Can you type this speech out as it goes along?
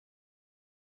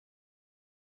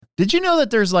Did you know that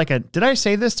there's did I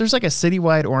say this? There's like a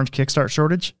citywide orange Kickstart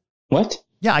shortage. What?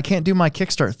 Yeah, I can't do my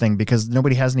Kickstart thing because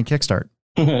nobody has any Kickstart.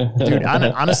 Dude,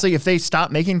 honestly, if they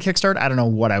stop making Kickstart, I don't know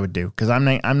what I would do because I'm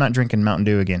not drinking Mountain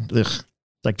Dew again. Ugh, it's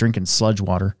like drinking sludge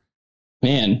water.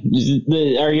 Man,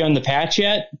 are you on the patch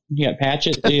yet? You got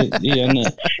patches? Are you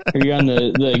on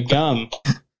the gum?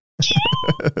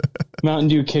 Mountain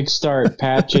Dew Kickstart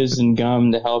patches and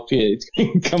gum to help you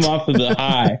come off of the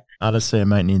high. Honestly, I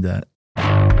might need that.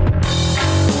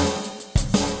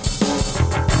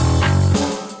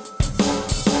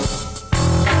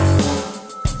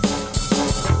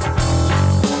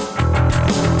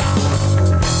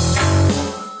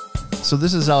 So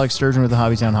this is Alex Sturgeon with the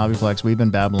Hobbytown Hobbyplex. We've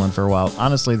been babbling for a while.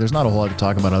 Honestly, there's not a whole lot to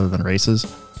talk about other than races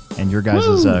and your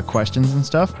guys' questions and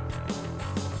stuff.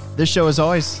 This show is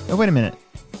always... Oh, wait a minute.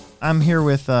 I'm here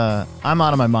with... I'm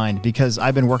out of my mind because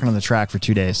I've been working on the track for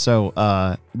 2 days.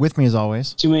 So with me as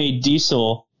always... Too many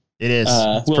diesel. It is.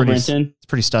 Will Brinton. It's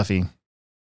pretty stuffy.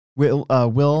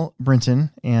 Will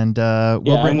Brinton and... I'm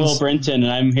Will Brinton,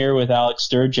 and I'm here with Alex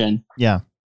Sturgeon. Yeah.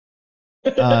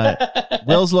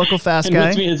 Will's local fast and guy.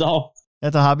 With me is all...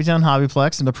 At the Hobbytown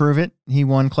Hobbyplex, and to prove it, he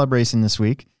won club racing this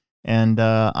week, and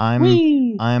I'm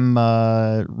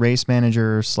race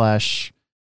manager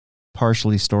 /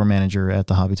 partially store manager at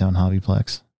the Hobbytown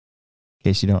Hobbyplex. In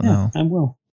case you don't know, I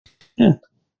will. Yeah.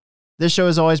 This show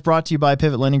is always brought to you by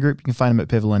Pivot Lending Group. You can find them at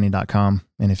pivotlending.com,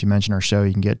 and if you mention our show,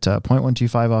 you can get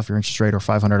 0.125 off your interest rate or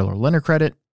 $500 lender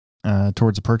credit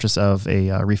towards the purchase of a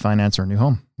refinance or a new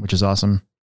home, which is awesome.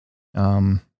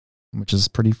 Which is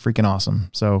pretty freaking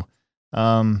awesome. So.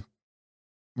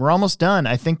 We're almost done.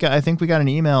 I think we got an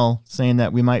email saying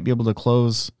that we might be able to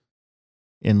close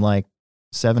in like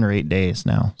 7 or 8 days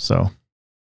now. So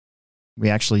we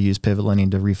actually use Pivot Lending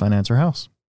to refinance our house.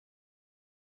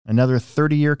 Another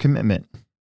 30-year commitment.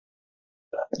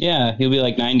 Yeah, he'll be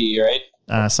like 90,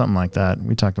 right? Something like that.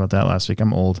 We talked about that last week.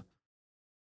 I'm old.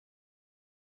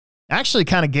 Actually,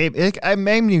 kind of gave it. I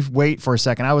made me wait for a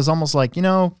second. I was almost like,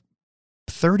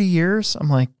 30 years. I'm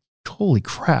like, holy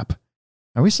crap.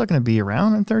 Are we still going to be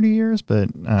around in 30 years? But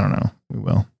I don't know. We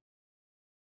will.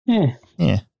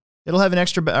 Yeah. It'll have an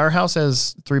extra. Our house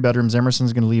has 3 bedrooms.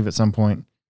 Emerson's going to leave at some point.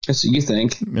 That's what you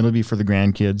think. It'll be for the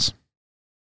grandkids.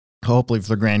 Hopefully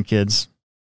for the grandkids.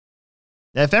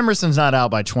 If Emerson's not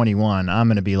out by 21, I'm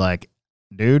going to be like,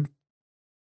 dude,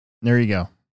 there you go.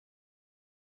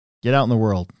 Get out in the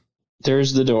world.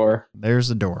 There's the door. There's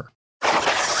the door.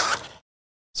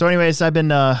 So anyways, I've been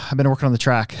working on the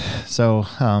track. So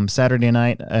Saturday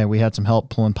night we had some help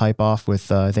pulling pipe off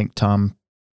with I think Tommy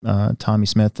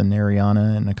Smith and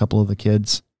Ariana and a couple of the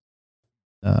kids.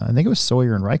 I think it was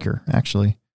Sawyer and Riker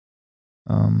actually.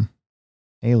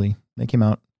 Haley, they came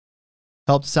out,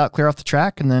 helped us out clear off the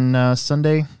track, and then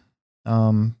Sunday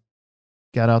got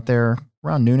out there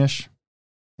around noonish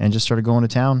and just started going to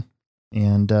town.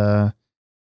 And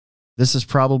this is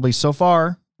probably so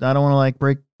far. I don't want to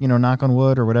break, knock on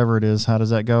wood or whatever it is. How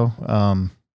does that go?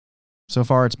 So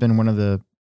far it's been one of the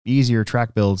easier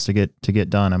track builds to get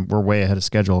done. We're way ahead of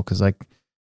schedule because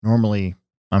normally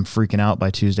I'm freaking out by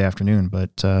Tuesday afternoon,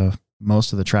 but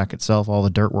most of the track itself, all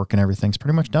the dirt work and everything's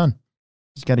pretty much done.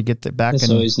 Just got to get that back. That's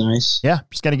always nice. Yeah,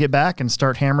 just got to get back and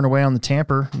start hammering away on the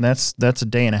tamper. And that's a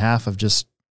day and a half of just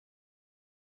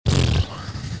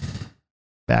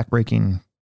backbreaking,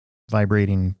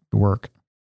 vibrating work.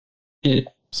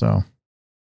 So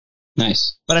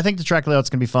nice. But I think the track layout's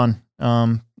gonna be fun.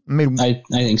 I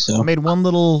think so. I made one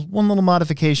little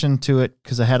modification to it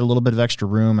because I had a little bit of extra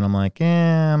room, and I'm like,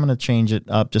 I'm gonna change it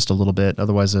up just a little bit.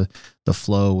 Otherwise, the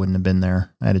flow wouldn't have been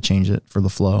there. I had to change it for the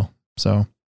flow. So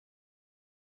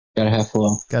gotta have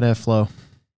flow.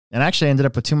 And actually, I ended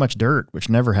up with too much dirt, which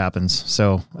never happens.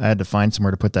 So I had to find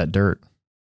somewhere to put that dirt.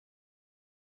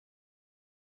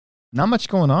 Not much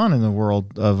going on in the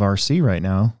world of RC right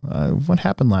now. What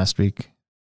happened last week?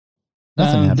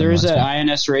 Nothing happened. There was an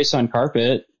INS race on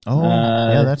carpet. Oh,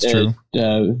 yeah, that's true.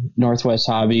 Northwest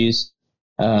Hobbies.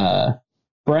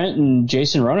 Brent and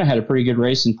Jason Rona had a pretty good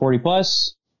race in 40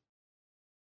 plus.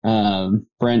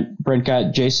 Brent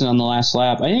got Jason on the last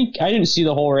lap. I didn't see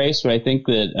the whole race, but I think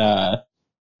that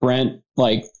Brent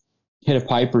hit a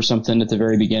pipe or something at the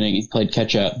very beginning. He played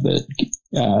catch up, but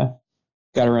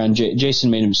got around. Jason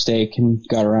made a mistake and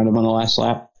got around him on the last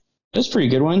lap. That's a pretty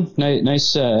good one.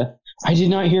 Nice. I did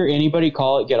not hear anybody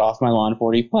call it "Get Off My Lawn"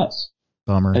 40 plus.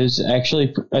 Bummer. I was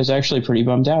actually pretty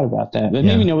bummed out about that, but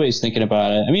maybe nobody's thinking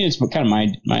about it. I mean, it's kind of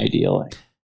my ideal.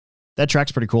 That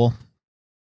track's pretty cool.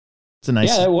 It's a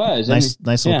nice, it was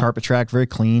nice little carpet track, very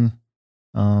clean.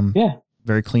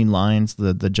 Very clean lines.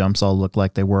 The jumps all looked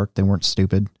like they worked. They weren't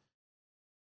stupid.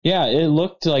 Yeah, it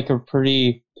looked like a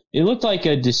pretty it looked like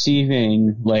a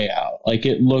deceiving layout. Like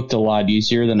it looked a lot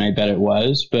easier than I bet it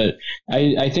was, but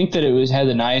I think that it had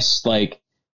a nice like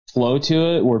flow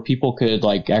to it where people could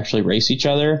like actually race each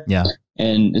other. Yeah.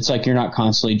 And it's like you're not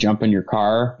constantly jumping your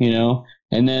car, you know?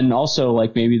 And then also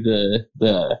like maybe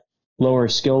the lower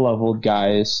skill leveled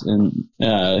guys and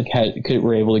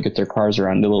were able to get their cars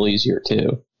around a little easier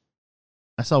too.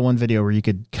 I saw one video where you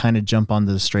could kind of jump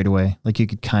onto the straightaway. Like you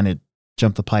could kind of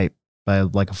jump the pipe by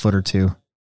like a foot or two.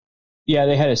 Yeah,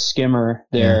 they had a skimmer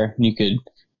there. Yeah.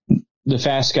 The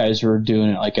fast guys were doing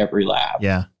it like every lap.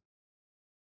 Yeah.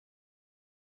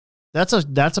 That's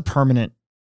a permanent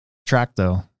track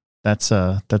though. That's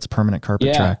a permanent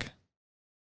carpet track,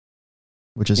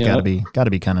 which has got to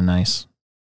be kind of nice.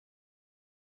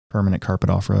 Permanent carpet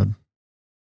off-road.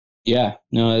 Yeah,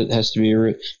 no, it has to be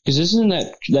because isn't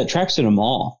that track's in a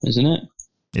mall, isn't it?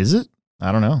 Is it?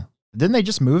 I don't know. Didn't they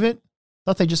just move it? I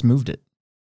thought they just moved it.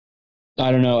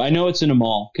 I don't know. I know it's in a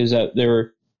mall because they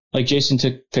were like Jason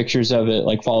took pictures of it,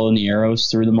 like following the arrows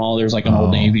through the mall. There's like an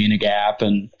Old Navy and a Gap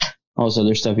and all this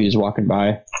other stuff he was walking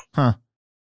by. Huh.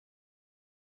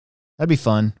 That'd be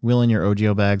fun. Wheeling your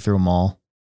OGIO bag through a mall.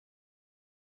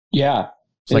 Yeah.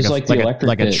 It's like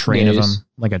a train of them,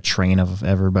 like a train of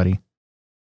everybody.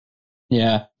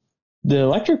 Yeah. The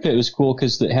electric pit was cool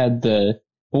because it had it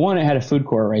had a food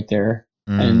court right there.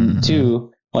 And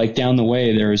two, like down the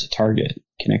way, there was a Target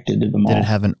connected to the mall. Did it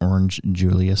have an orange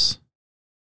Julius?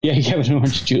 Yeah, you have an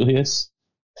orange Julius.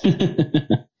 Get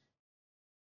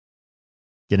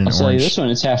an I'll tell you this one,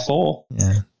 it's half full.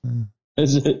 Yeah.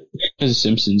 It's a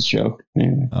Simpsons joke.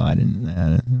 Anyway. Oh, I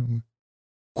didn't.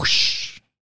 Whoosh.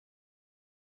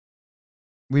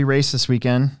 We raced this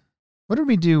weekend. What did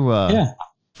we do?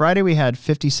 Friday we had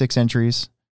 56 entries.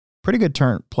 Pretty good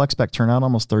Plexspec turnout,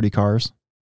 almost 30 cars.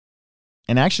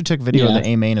 And I actually took video of the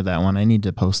A main of that one. I need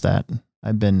to post that.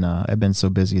 I've been so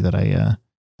busy that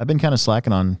I've been kind of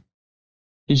slacking on.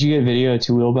 Did you get video of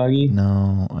Two Wheel Buggy?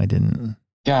 No, I didn't.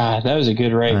 God, that was a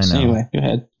good race. Anyway, go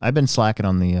ahead. I've been slacking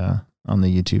on the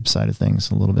YouTube side of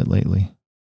things a little bit lately.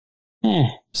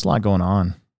 Just a lot going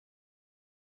on.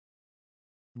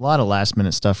 A lot of last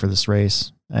minute stuff for this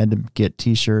race. I had to get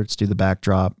t-shirts, do the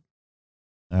backdrop,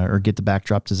 or get the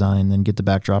backdrop design, then get the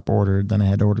backdrop ordered. Then I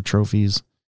had to order trophies.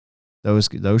 Those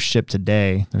ship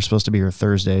today. They're supposed to be here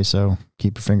Thursday, so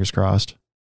keep your fingers crossed.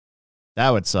 That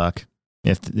would suck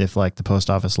if like the post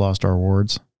office lost our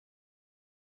awards.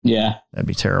 Yeah, that'd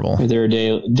be terrible. They're a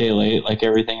day late, like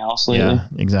everything else lately. Yeah,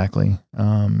 exactly.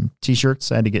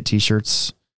 T-shirts. I had to get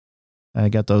t-shirts. I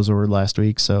got those ordered last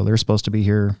week, so they're supposed to be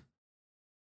here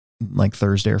like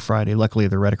Thursday or Friday. Luckily,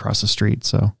 they're right across the street,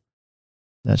 so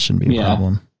that shouldn't be a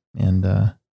problem. And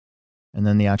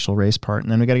then the actual race part,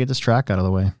 and then we got to get this track out of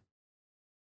the way.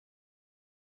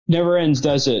 Never ends,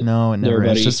 does it? No, it never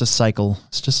ends. It's just a cycle.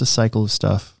 It's just a cycle of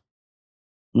stuff.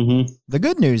 Mm-hmm. The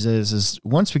good news is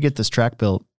once we get this track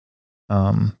built,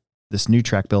 this new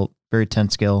track built, very 10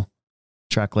 scale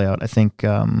track layout, I think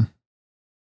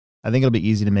it'll be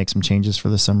easy to make some changes for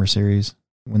the summer series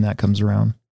when that comes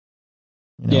around.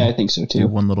 You know, yeah, I think so too. Do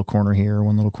one little corner here,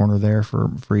 one little corner there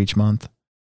for each month.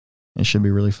 It should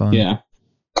be really fun. Yeah.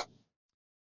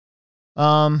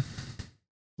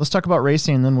 Let's talk about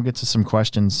racing, and then we'll get to some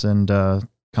questions and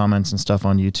comments and stuff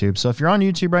on YouTube. So if you're on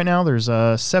YouTube right now, there's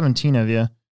 17 of you.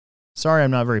 Sorry,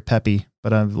 I'm not very peppy,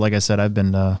 but like I said, I've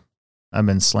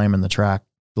been slamming the track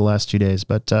the last 2 days.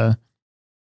 But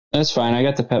that's fine. I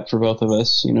got the pep for both of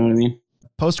us. You know what I mean?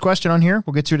 Post question on here.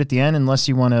 We'll get to it at the end, unless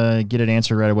you want to get it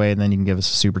answered right away, and then you can give us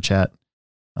a super chat.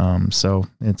 So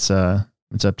it's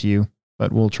up to you,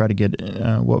 but we'll try to get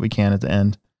what we can at the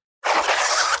end.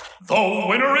 The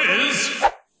winner is.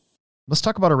 Let's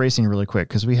talk about our racing really quick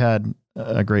because we had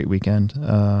a great weekend.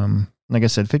 Like I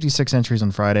said, 56 entries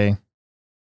on Friday.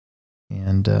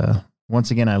 And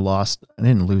once again, I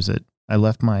didn't lose it. I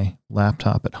left my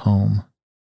laptop at home.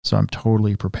 So I'm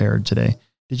totally prepared today.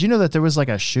 Did you know that there was like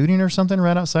a shooting or something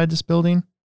right outside this building?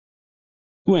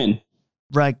 When?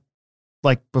 Right.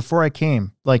 Like before I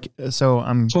came. So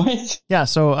I'm. What? Yeah.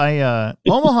 So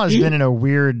Omaha's been in a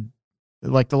weird,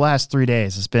 like the last 3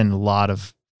 days, it's been a lot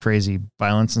of crazy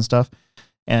violence and stuff.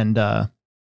 And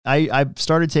I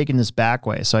started taking this back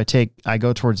way. So I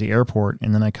go towards the airport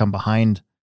and then I come behind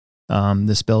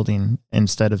this building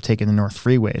instead of taking the North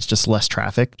Freeway. It's just less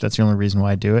traffic. That's the only reason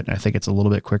why I do it. I think it's a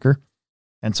little bit quicker.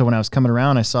 And so when I was coming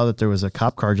around, I saw that there was a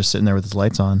cop car just sitting there with his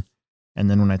lights on. And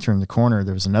then when I turned the corner,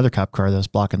 there was another cop car that was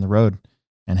blocking the road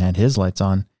and had his lights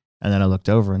on. And then I looked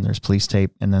over and there's police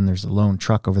tape. And then there's a lone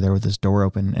truck over there with his door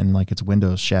open and like its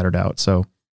windows shattered out. So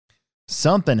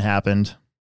something happened.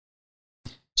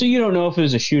 So you don't know if it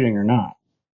was a shooting or not?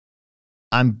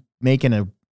 I'm making a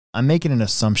I'm making an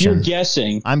assumption. You're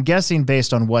guessing. I'm guessing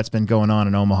based on what's been going on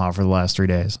in Omaha for the last 3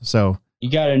 days. So You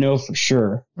got to know for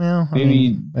sure. well,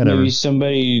 Maybe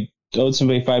somebody owed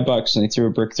somebody $5 and they threw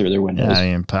a brick through their windows. Yeah,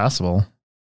 impossible.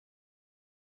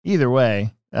 Either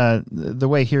way, the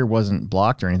way here wasn't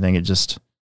blocked or anything. It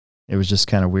was just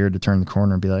kind of weird to turn the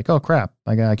corner and be like, oh crap,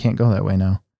 I can't go that way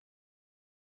now.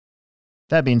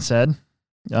 That being said,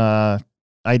 I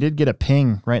did get a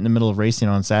ping right in the middle of racing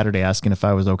on Saturday asking if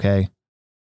I was okay.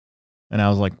 And I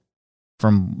was like,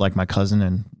 from like my cousin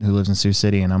and who lives in Sioux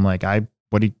City. And I'm like, I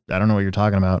don't know what you're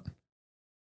talking about.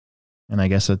 And I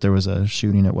guess that there was a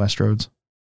shooting at Westroads.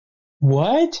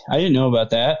 What? I didn't know about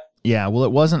that. Yeah. Well,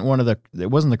 it wasn't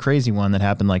the crazy one that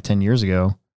happened like 10 years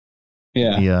ago.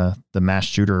 Yeah. The mass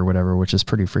shooter or whatever, which is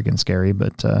pretty freaking scary.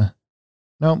 But,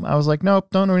 no, I was like, nope,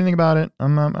 don't know anything about it.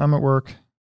 I'm at work.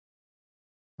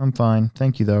 I'm fine.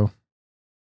 Thank you though.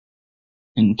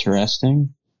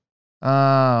 Interesting.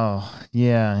 Oh,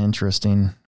 yeah.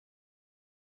 Interesting.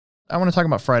 I want to talk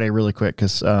about Friday really quick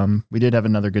because we did have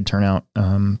another good turnout.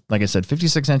 Like I said,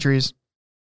 56 entries,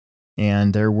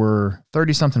 and there were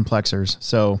 30-something plexers.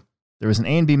 So there was an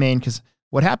A and B main because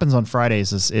what happens on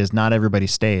Fridays is not everybody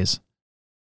stays.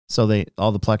 So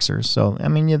all the plexers. So, I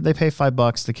mean, they pay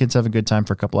 $5. The kids have a good time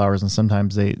for a couple hours, and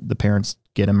sometimes the parents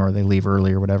get them or they leave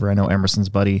early or whatever. I know Emerson's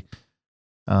buddy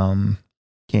came,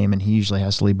 and he usually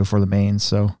has to leave before the mains,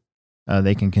 so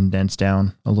they can condense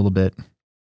down a little bit.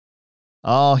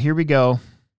 Oh, here we go.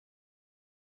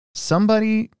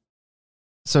 So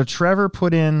Trevor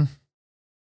put in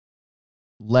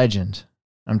legend.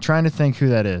 I'm trying to think who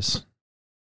that is.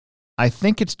 I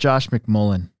think it's Josh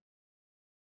McMullen.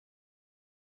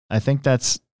 I think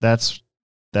that's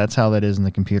how that is in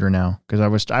the computer now. Because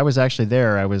I was actually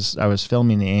there. I was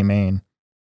filming the A main.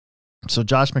 So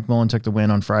Josh McMullen took the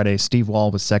win on Friday. Steve Wall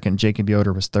was second. Jacob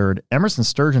Yoder was third. Emerson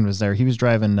Sturgeon was there. He was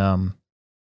driving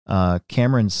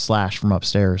Cameron's Slash from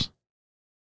upstairs.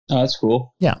 Oh, that's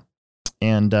cool. Yeah.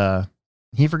 And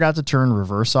he forgot to turn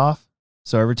reverse off.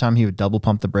 So every time he would double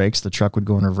pump the brakes, the truck would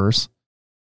go in reverse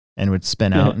and would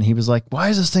spin out. And he was like, why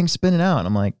is this thing spinning out? And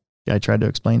I'm like, I tried to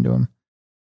explain to him.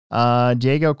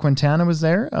 Diego Quintana was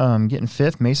there, getting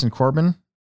fifth. Mason Corbin,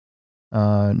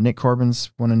 one of Nick Corbin's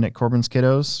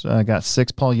kiddos, got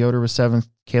sixth. Paul Yoder was seventh.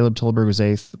 Caleb Tolberg was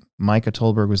eighth. Micah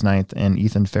Tolberg was ninth, and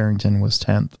Ethan Farrington was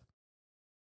 10th.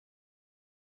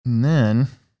 And then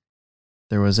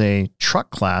there was a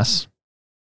truck class,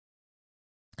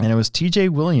 and it was TJ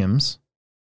Williams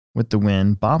with the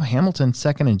win, Bob Hamilton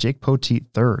second, and Jake Poteet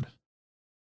third.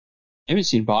 I haven't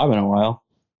seen Bob in a while.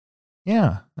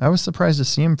 Yeah, I was surprised to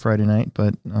see him Friday night,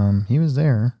 but he was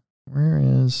there. Where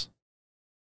is...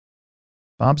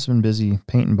 Bob's been busy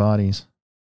painting bodies.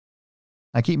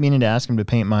 I keep meaning to ask him to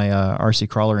paint my RC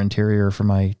crawler interior for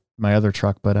my other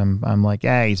truck, but I'm like,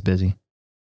 he's busy.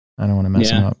 I don't want to mess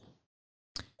him up.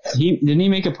 Didn't he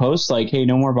make a post like, hey,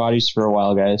 no more bodies for a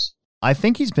while, guys? I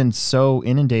think he's been so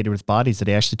inundated with bodies that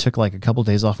he actually took like a couple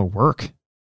days off of work.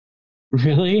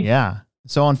 Really? Yeah.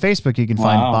 So on Facebook, you can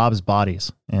find Bob's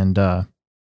Bodies and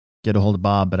get a hold of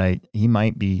Bob, but he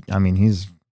might be, I mean,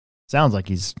 sounds like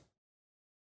he's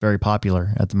very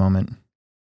popular at the moment.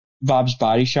 Bob's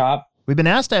Body Shop. We've been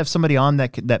asked to have somebody on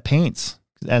that paints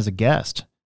as a guest.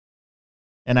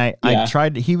 And I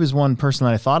tried, he was one person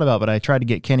that I thought about, but I tried to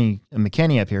get Kenny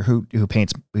McKinney up here who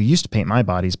used to paint my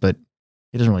bodies, but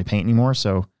he doesn't really paint anymore.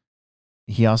 So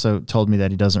he also told me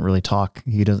that he doesn't really talk.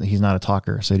 He's not a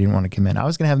talker, so he didn't want to come in. I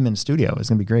was going to have him in the studio. It was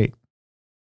going to be great.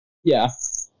 Yeah.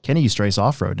 Kenny used to race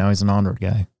off-road. Now he's an on-road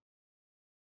guy.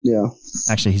 Yeah.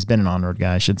 Actually, he's been an on-road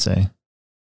guy, I should say,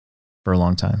 for a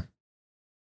long time.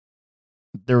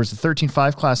 There was a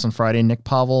 13.5 class on Friday. Nick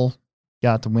Pavel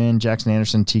got the win. Jackson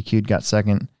Anderson, TQ'd, got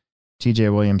second.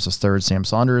 TJ Williams was third. Sam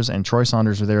Saunders and Troy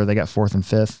Saunders were there. They got fourth and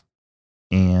fifth.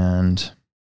 And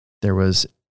there was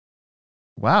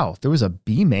a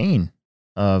B main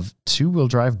of two-wheel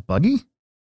drive buggy.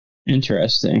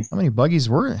 Interesting. How many buggies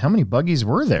were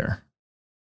there?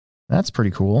 That's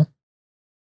pretty cool.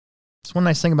 It's one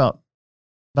nice thing about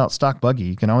stock buggy.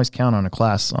 You can always count on a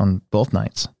class on both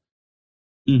nights.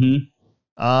 Mm-hmm.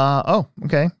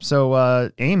 Okay. So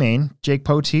A main, Jake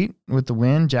Poteet with the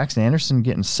win. Jackson Anderson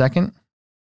getting second.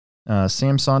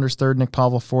 Sam Saunders third. Nick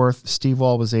Pavel fourth. Steve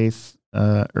Wall was eighth.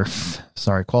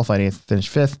 Qualified eighth. Finished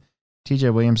fifth.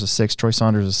 TJ Williams was sixth. Troy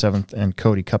Saunders was seventh, and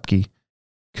Cody Kupke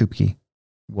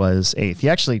was eighth. He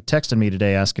actually texted me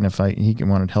today asking if he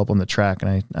wanted help on the track,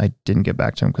 and I didn't get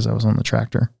back to him because I was on the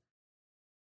tractor.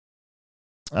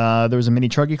 There was a mini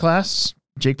truggy class.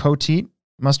 Jake Poteet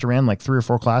must have ran like 3 or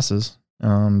 4 classes.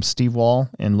 Steve Wall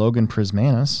and Logan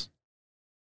Prismanis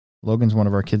Logan's one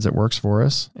of our kids that works for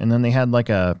us. And then they had like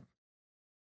an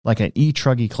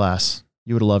e-truggy class.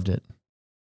 You would have loved it.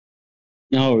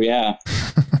 Oh, yeah.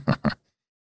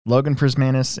 Logan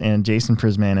Prismanis and Jason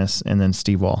Prismanis, and then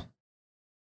Steve Wall.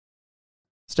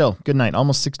 Still, good night.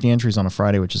 Almost 60 entries on a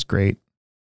Friday, which is great.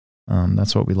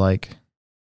 That's what we like.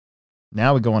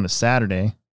 Now we go on to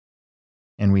Saturday,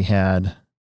 and we had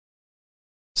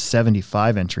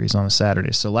 75 entries on a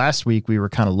Saturday. So last week we were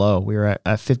kind of low. We were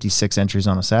at 56 entries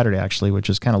on a Saturday, actually, which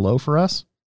is kind of low for us.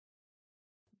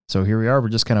 So here we are. We're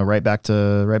just kind of right back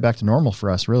to normal for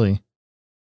us, really.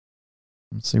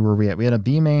 Let's see where we at. We had a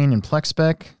B main and Plex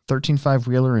Spec, 13.5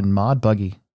 wheeler and mod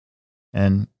buggy.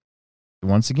 And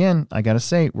once again, I got to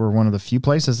say, we're one of the few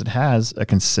places that has a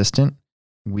consistent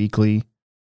weekly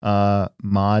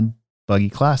mod buggy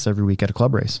class every week at a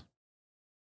club race.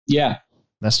 Yeah.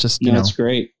 That's just, you know, that's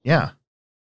great. Yeah.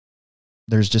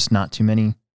 There's just not too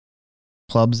many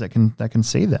clubs that can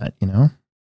say that, you know?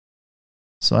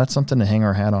 So that's something to hang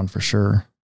our hat on for sure.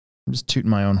 I'm just tooting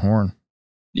my own horn.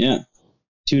 Yeah.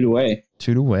 Toot away.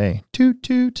 Toot away. Toot,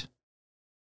 toot.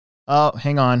 Oh,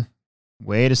 hang on.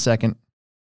 Wait a second.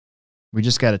 We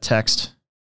just got a text.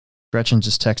 Gretchen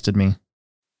just texted me.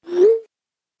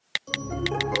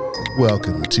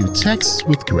 Welcome to Texts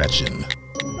with Gretchen.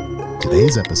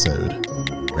 Today's episode,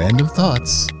 Random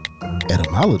Thoughts,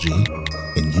 Etymology,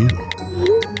 and You.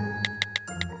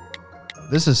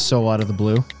 This is so out of the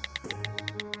blue.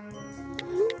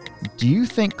 Do you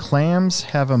think clams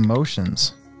have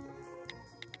emotions?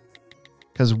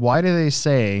 Because why do they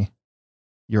say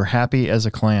you're happy as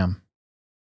a clam?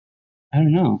 I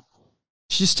don't know.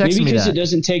 She just texted me that. Maybe because it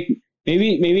doesn't take.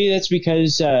 Maybe that's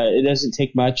because it doesn't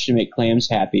take much to make clams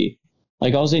happy.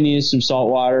 Like all they need is some salt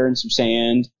water and some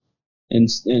sand, and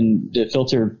to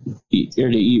filter or to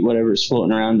eat whatever's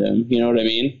floating around them. You know what I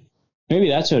mean? Maybe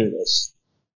that's what it is.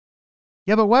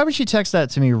 Yeah, but why would she text that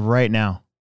to me right now?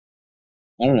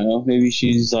 I don't know. Maybe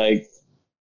she's like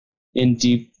in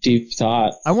deep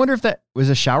thought. I wonder if that was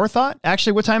a shower thought.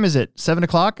 Actually, what time is it? 7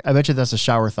 o'clock? I bet you that's a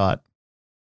shower thought.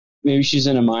 Maybe she's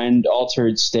in a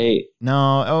mind-altered state.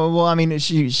 No. Oh, well, I mean,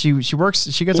 she works.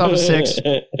 She gets off at 6.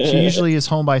 She usually is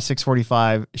home by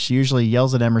 6:45. She usually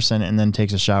yells at Emerson and then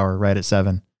takes a shower right at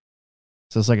 7.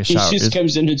 So it's like a shower. She just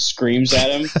comes in and screams at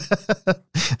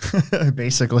him.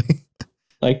 Basically.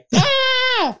 Like,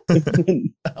 ah!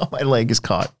 Oh, my leg is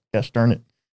caught. Gosh darn it.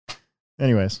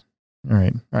 Anyways. All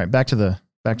right. Back to the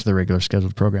regular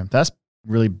scheduled program. That's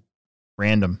really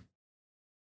random.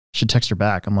 Should text her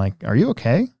back. I'm like, are you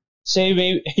okay? Say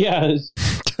maybe, yeah.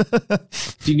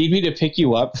 Do you need me to pick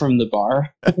you up from the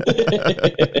bar?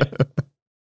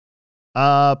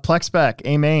 Plex Spec,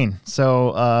 A main.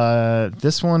 So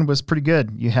this one was pretty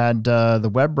good. You had the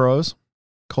Webb Bros,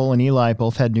 Cole and Eli,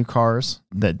 both had new cars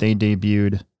that they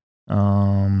debuted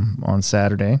on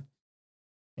Saturday.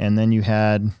 And then you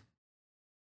had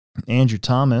Andrew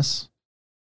Thomas,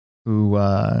 who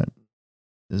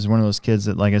is one of those kids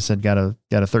that, like I said, got a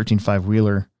 13.5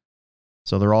 wheeler.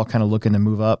 So they're all kind of looking to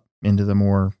move up into the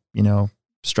more, you know,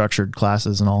 structured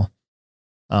classes and all.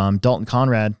 Dalton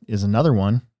Conrad is another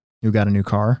one who got a new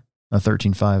car, a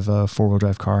 13.5 four-wheel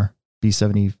drive car,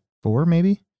 B74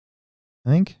 maybe,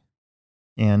 I think.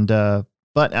 And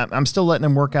but I'm still letting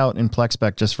him work out in Plex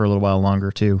Spec just for a little while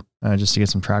longer too, just to get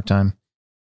some track time.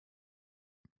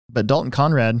 But Dalton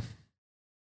Conrad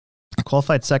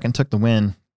qualified second, took the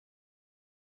win.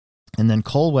 And then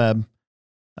Cole Webb,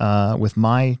 with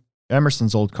my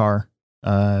Emerson's old car,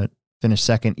 finished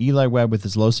second. Eli Webb with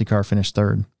his Losi car finished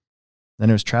third. Then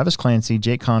it was Travis Clancy,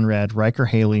 Jake Conrad, Riker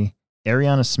Haley,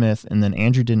 Ariana Smith, and then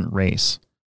Andrew didn't race.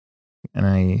 And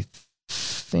I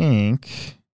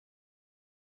think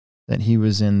that he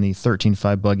was in the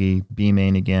 13.5 buggy B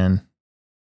main again.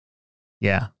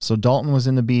 Yeah, so Dalton was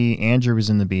in the B, Andrew was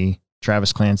in the B,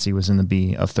 Travis Clancy was in the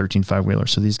B of 13.5 wheeler.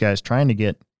 So these guys trying to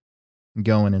get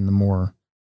going in the more,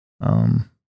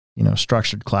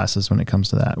 structured classes when it comes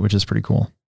to that, which is pretty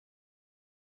cool.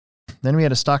 Then we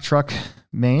had a stock truck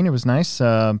main. It was nice.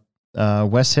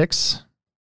 Wes Hicks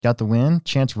got the win.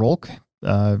 Chance Rolk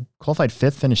qualified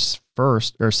fifth, finished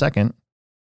first or second.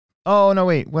 Oh, no,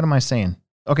 wait. What am I saying?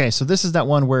 Okay, so this is that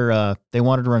one where they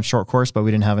wanted to run short course, but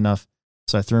we didn't have enough,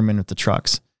 so I threw them in with the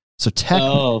trucks. So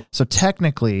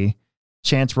technically,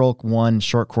 Chance Rolk won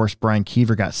short course. Brian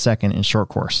Keever got second in short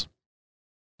course.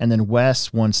 And then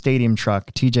Wes won stadium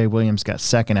truck. TJ Williams got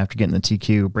second after getting the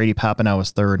TQ. Brady Papineau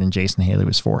was third, and Jason Haley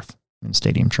was fourth in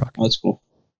stadium truck. Oh, that's cool.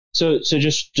 So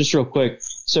just real quick.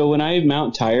 So when I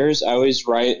mount tires, I always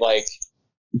write like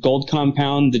gold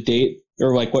compound, the date,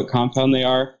 or like what compound they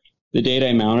are, the date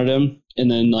I mounted them. And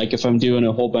then like if I'm doing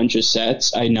a whole bunch of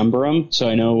sets, I number them so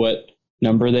I know what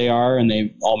number they are, and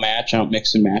they all match. I don't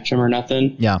mix and match them or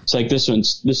nothing. Yeah. It's like this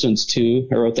one's 2.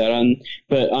 I wrote that on,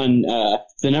 but on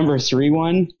the number 3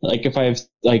 one, like if I have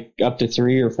like up to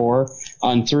 3 or 4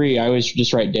 on 3, I always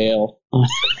just write Dale on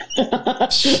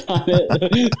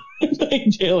it, like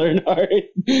Dale Earnhardt.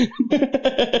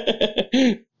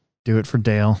 Do it for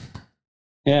Dale.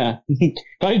 Yeah,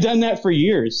 I've done that for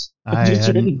years. I Just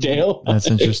hadn't- written Dale. That's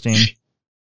interesting.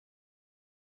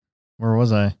 Where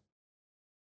was I?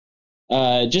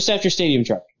 Just after Stadium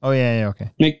Truck. Oh yeah,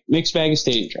 okay. Mixed bag of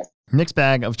Stadium Truck. Mixed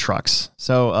bag of trucks.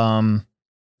 So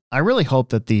I really hope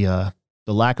that the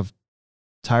lack of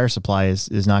tire supply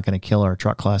is not going to kill our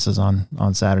truck classes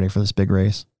on Saturday for this big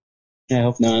race. I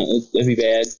hope not. That'd be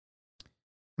bad.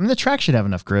 I mean, the track should have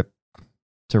enough grip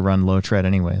to run low tread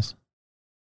anyways.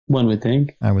 One would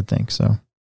think. I would think so.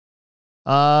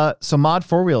 So mod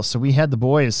 4-wheels. So we had the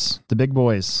boys, the big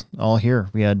boys, all here.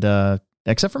 We had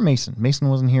except for Mason. Mason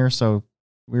wasn't here, so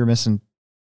we were missing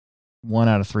 1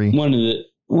 out of 3. One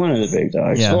of the big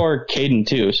dogs. Yeah. Or Caden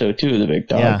too. So 2 of the big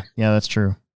dogs. Yeah, that's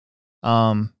true.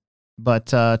 But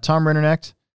Tom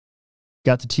Rinderknecht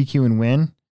got the TQ and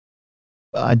win.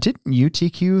 Didn't you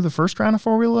TQ the first round of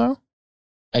 4-wheel though?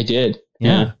 I did.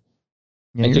 Yeah,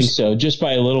 I think so. Just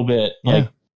by a little bit. Yeah. Like,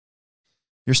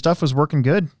 Your stuff was working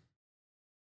good.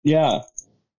 yeah.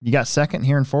 You got second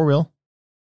here in 4-wheel.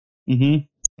 Mm-hmm.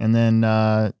 And then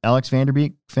Alex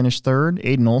Vanderbeek finished 3rd.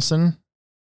 Aiden Olson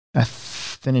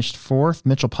finished 4th.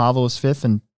 Mitchell Pavel was 5th,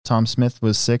 and Tom Smith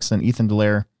was 6th, and Ethan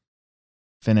Delaire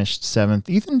finished 7th.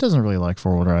 Ethan doesn't really like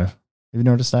 4-wheel drive. Have you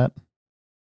noticed that?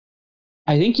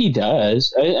 I think he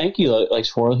does. I think he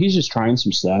likes 4-wheel. He's just trying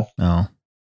some stuff. No.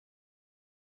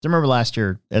 I remember last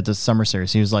year at the summer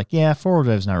series, he was like, yeah, 4-wheel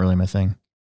drive's not really my thing.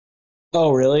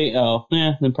 Oh, really? Oh,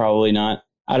 then probably not.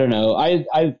 I don't know.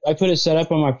 I put a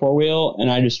setup on my 4-wheel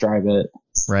and I just drive it.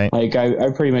 Right. Like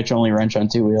I pretty much only wrench on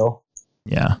 2-wheel.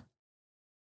 Yeah.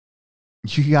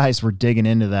 You guys were digging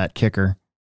into that kicker.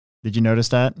 Did you notice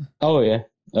that? Oh yeah.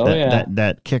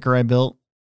 That kicker I built.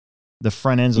 The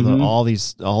front ends of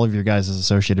all of your guys'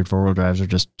 associated 4-wheel drives are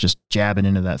just jabbing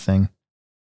into that thing.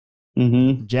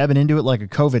 Mm-hmm. Jabbing into it like a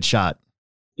COVID shot.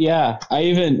 Yeah.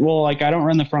 I don't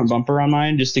run the front bumper on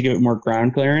mine just to give it more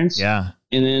ground clearance. Yeah.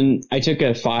 And then I took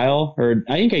a file, or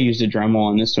I think I used a Dremel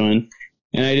on this one,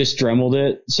 and I just Dremeled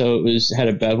it so it had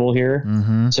a bevel here,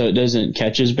 so it doesn't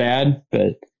catch as bad.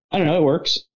 But I don't know, it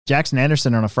works. Jackson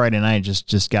Anderson on a Friday night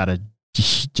just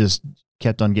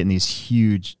kept on getting these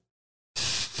huge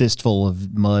fistful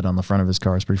of mud on the front of his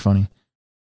car. It's pretty funny.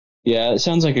 Yeah, it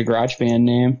sounds like a garage band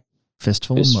name.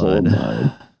 Fistful of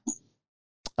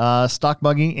mud. Stock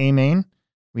buggy A main.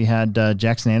 We had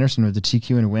Jackson Anderson with the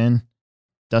TQ and win.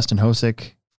 Dustin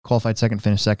Hosick qualified second,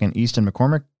 finished second. Easton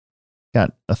McCormick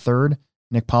got a 3rd.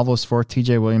 Nick Pavel was 4th.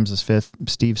 TJ Williams was 5th.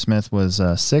 Steve Smith was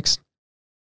 6th.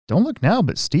 Don't look now,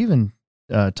 but Steven,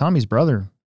 Tommy's brother,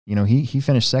 he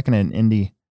finished second in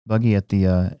Indy buggy at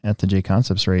the J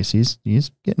Concepts race.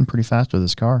 He's getting pretty fast with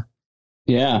his car.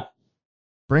 Yeah.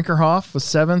 Brinkerhoff was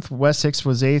 7th. Wes Hicks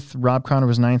was 8th. Rob Connor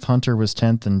was 9th. Hunter was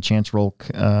 10th. And Chance Rolk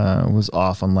was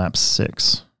off on lap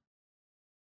 6.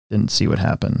 Didn't see what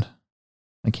happened.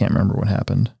 I can't remember what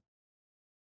happened.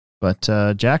 But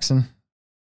Jackson's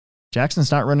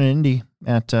not running Indy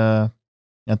at the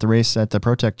race at the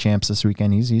ProTech Champs this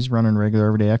weekend. He's running regular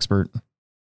everyday expert.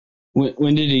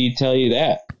 When did he tell you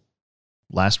that?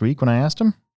 Last week when I asked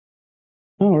him.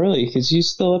 Oh, really? Because he's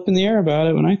still up in the air about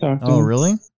it when I talked to him. Oh,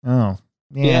 really? Oh,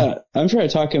 yeah. I'm trying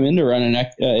to talk him into running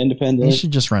independent. He should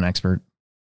just run expert.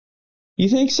 You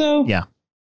think so? Yeah.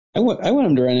 I want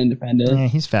him to run independent. Yeah,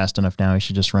 he's fast enough now. He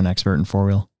should just run expert in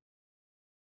 4-wheel.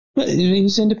 But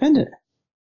he's independent.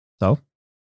 So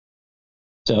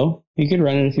he could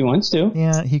run it if he wants to.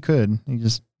 Yeah, he could. He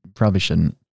just probably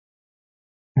shouldn't.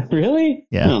 Really?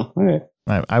 Yeah. Oh, okay.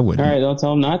 I wouldn't. All right, I'll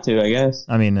tell him not to, I guess.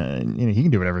 I mean, he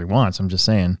can do whatever he wants. I'm just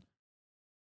saying.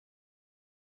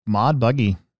 Mod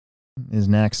Buggy is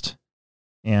next.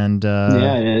 And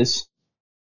yeah, it is.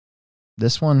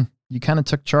 This one, you kind of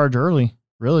took charge early,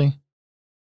 really.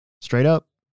 Straight up.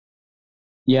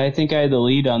 Yeah, I think I had the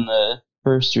lead on the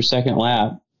first or second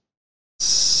lap.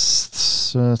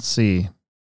 So let's see.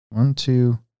 1,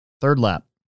 2, third lap.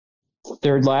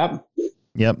 Third lap?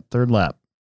 Yep, third lap.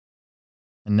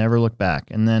 And never look back.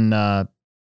 And then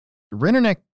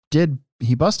Rinderknecht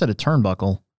he busted a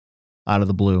turnbuckle out of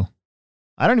the blue.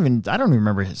 I don't even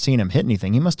remember seeing him hit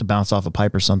anything. He must have bounced off a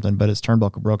pipe or something, but his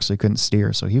turnbuckle broke, so he couldn't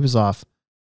steer. So he was off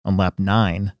on lap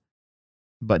 9.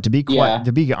 But to be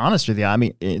honest with you, I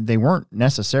mean, they weren't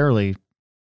necessarily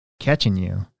catching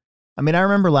you. I mean, I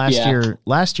remember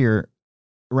last year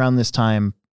around this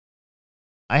time,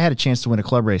 I had a chance to win a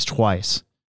club race twice.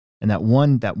 And that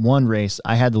one race,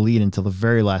 I had the lead until the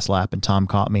very last lap, and Tom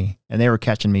caught me, and they were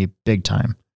catching me big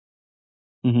time.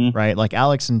 Mm-hmm. Right? Like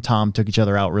Alex and Tom took each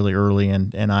other out really early,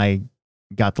 and I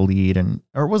got the lead,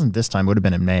 or it wasn't this time, it would have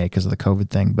been in May because of the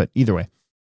COVID thing, but either way.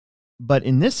 But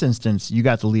in this instance, you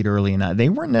got the lead early, and they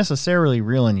weren't necessarily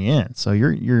reeling you in. So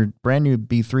your brand new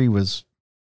B3 was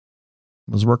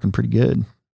working pretty good.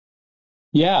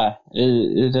 Yeah,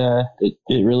 it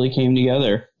really came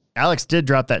together. Alex did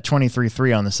drop that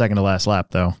 23.3 on the second to last lap,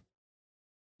 though.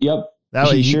 Yep,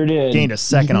 that he sure did. Gained a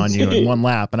second on you in one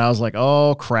lap, and I was like,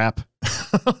 "Oh crap!"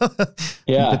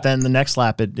 Yeah. But then the next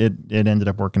lap, it ended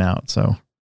up working out. So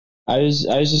I was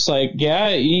just like,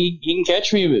 yeah, he can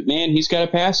catch me, but man, he's got to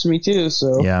pass me too.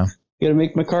 So yeah, got to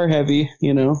make my car heavy,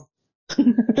 you know.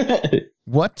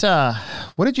 What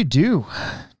did you do?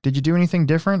 Did you do anything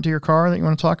different to your car that you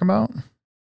want to talk about?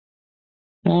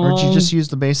 Or did you just use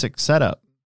the basic setup?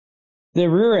 The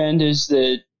rear end is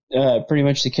pretty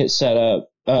much the kit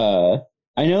setup.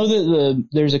 I know that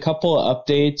there's a couple of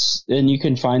updates, and you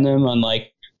can find them on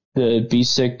like the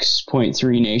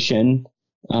B6.3 Nation.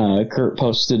 Kurt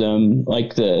posted them.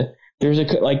 Like the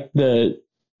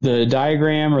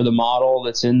diagram or the model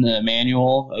that's in the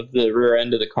manual of the rear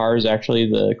end of the car is actually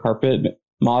the carpet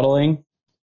modeling.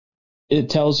 It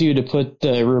tells you to put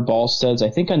the rear ball studs, I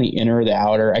think, on the inner or the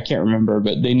outer. I can't remember,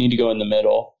 but they need to go in the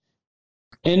middle.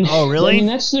 And oh, really? I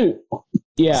mean,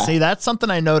 yeah. See, that's something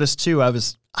I noticed too. I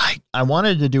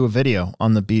wanted to do a video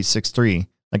on the B6.3,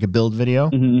 like a build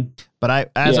video, but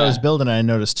as I was building it, I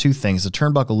noticed two things. The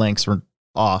turnbuckle lengths were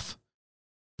off.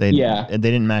 They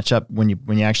didn't match up when you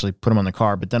actually put them on the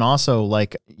car. But then also,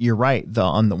 like, you're right.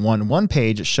 On the one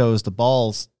page, it shows the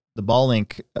ball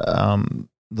link,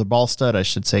 the ball stud, I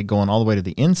should say, going all the way to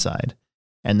the inside.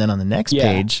 And then on the next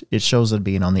page, it shows it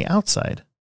being on the outside.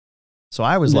 So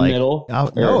I was like, middle?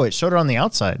 No, it showed it on the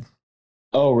outside.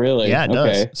 Oh, really? Yeah, it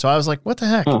does. So I was like, what the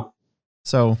heck? Huh.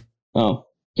 So. Oh,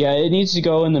 yeah, it needs to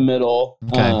go in the middle.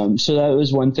 Okay. So that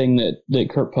was one thing that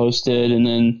Kurt posted. And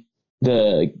then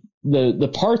the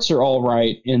parts are all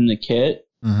right in the kit.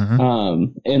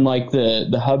 Mm-hmm. And like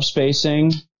the hub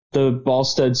spacing, the ball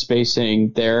stud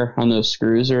spacing there on those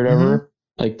screws or whatever,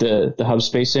 like the hub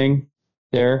spacing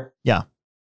there. Yeah.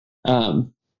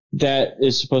 That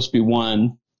is supposed to be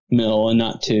 1 mil and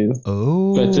not 2.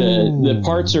 Oh. But the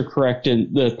parts are correct,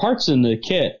 and the parts in the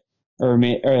kit are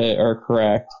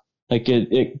correct. Like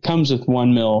it comes with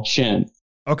 1 mil shim.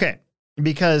 Okay.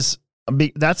 Because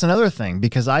that's another thing,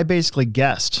 because I basically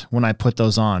guessed when I put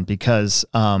those on, because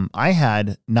I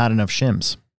had not enough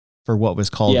shims for what was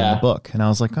called in the book. And I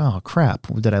was like, oh crap,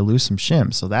 did I lose some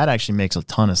shims? So that actually makes a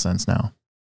ton of sense now.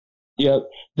 Yep.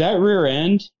 That rear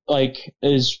end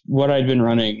is what I'd been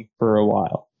running for a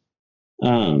while.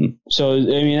 So I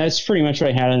mean, that's pretty much what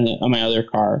I had on my other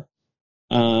car.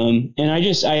 And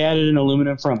I added an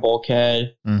aluminum front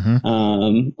bulkhead,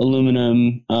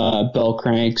 aluminum bell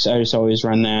cranks. I just always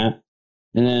run that.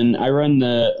 And then I run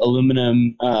the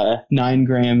aluminum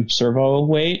 9-gram servo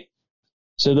weight.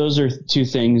 So those are 2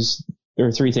 things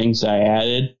or 3 things I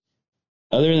added.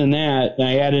 Other than that,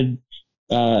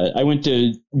 I went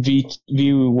to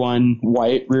V1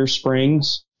 white rear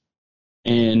springs,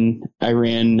 and I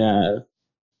ran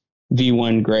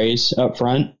V1 grays up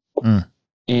front.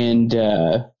 And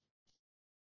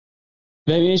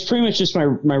it's pretty much just my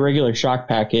regular shock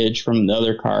package from the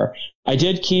other car. I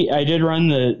did run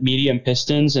the medium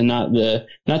pistons and not the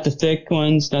thick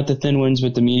ones, not the thin ones,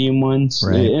 but the medium ones.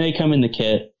 Right. And they come in the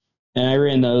kit. And I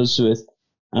ran those with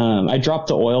I dropped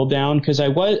the oil down because I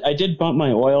did bump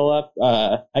my oil up.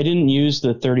 I didn't use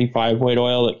the 35 weight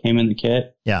oil that came in the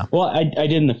kit. Yeah. Well, I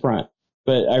did in the front,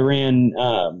 but I ran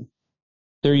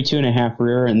 32.5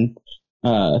 rear and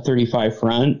 35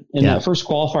 front. And that first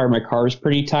qualifier, my car was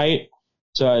pretty tight.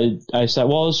 So I said,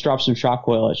 well, let's drop some shock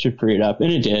oil. It should free it up.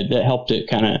 And it did. That helped it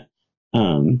kind of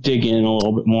dig in a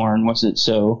little bit more and wasn't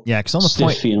so because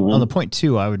feeling. on the point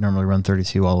 2, I would normally run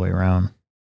 32 all the way around.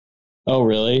 Oh,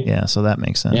 really? Yeah, so that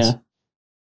makes sense.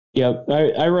 Yeah. Yep.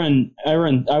 I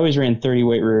always ran 30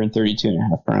 weight rear and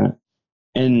 32.5 front.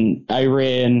 And I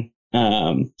ran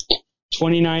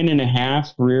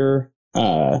 29.5 rear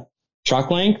shock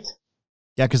length.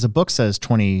 Yeah, because the book says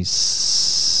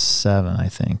 27, I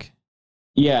think.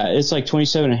 Yeah, it's like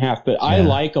 27.5, but I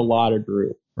like a lot of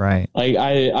groove. Right. Like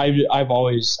I've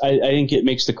always I think it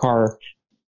makes the car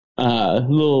a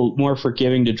little more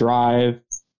forgiving to drive.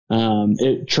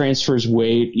 It transfers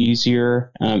weight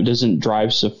easier. It doesn't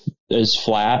drive as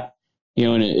flat,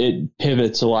 and it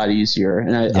pivots a lot easier.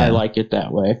 And I like it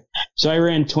that way. So I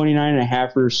ran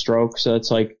 29.5 rear stroke. So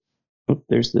it's like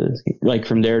there's the, like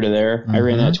from there to there. I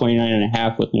ran that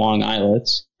 29.5 with long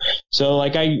eyelets. So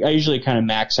like I usually kind of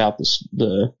max out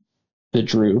the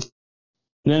droop.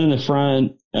 And then in the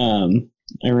front,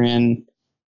 I ran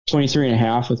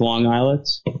 23.5 with long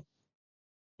eyelets.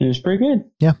 It was pretty good.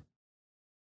 Yeah.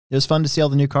 It was fun to see all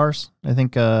the new cars. I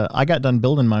think I got done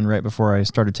building mine right before I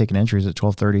started taking entries at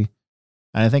 12:30.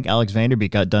 And I think Alex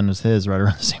Vanderbeek got done with his right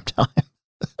around the same time.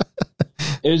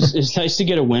 It's nice to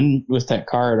get a win with that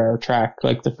car at our track,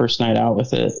 like the first night out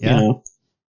with it. Yeah. You know?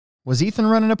 Was Ethan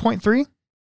running a 0.3?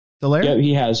 Delaire? Yep,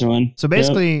 he has one. So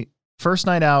basically, first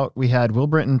night out, we had Will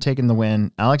Britton taking the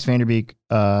win, Alex Vanderbeek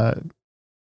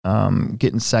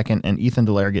getting second, and Ethan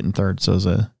Delaire getting third. So it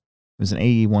was an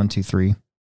AE 1-2-3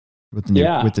 with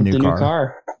the new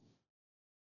car.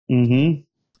 Mm-hmm.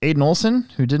 Aiden Olson,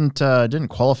 who didn't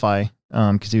qualify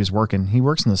because he was working. He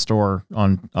works in the store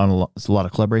on a lot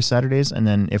of club race Saturdays, and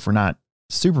then if we're not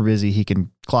super busy, he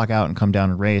can clock out and come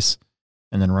down and race,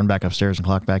 and then run back upstairs and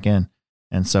clock back in.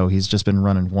 And so he's just been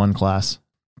running one class.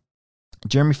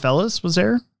 Jeremy Fellas was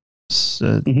there.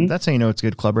 That's how you know it's a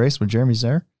good club race when Jeremy's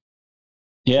there.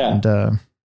 Yeah. And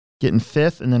getting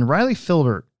fifth. And then Riley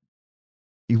Filbert,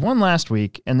 he won last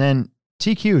week and then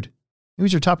TQ'd. He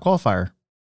was your top qualifier.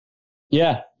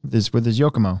 Yeah. With his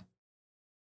Yokomo.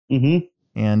 Mm-hmm.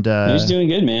 And he's doing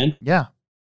good, man. Yeah.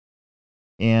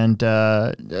 And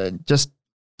just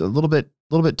a little bit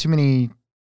too many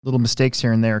little mistakes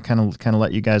here and there kind of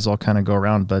let you guys all kind of go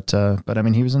around. But I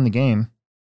mean, he was in the game.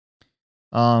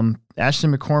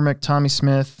 Ashton McCormick, Tommy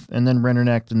Smith, and then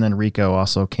Rennernecht, and then Rico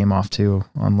also came off too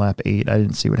on lap 8. I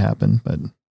didn't see what happened, but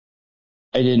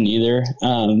I didn't either.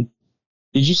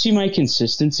 Did you see my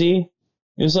consistency?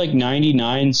 It was like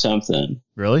 99 something.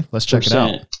 Really? Let's check it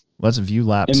out. Let's view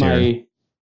laps here.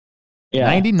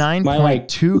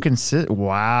 99.2 consistent.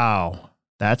 Wow.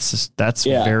 That's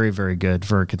very, very good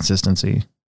for consistency.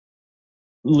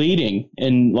 Leading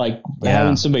and like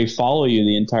having somebody follow you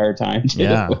the entire time too.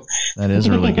 Yeah, that is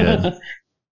really good.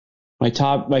 My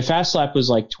fast lap was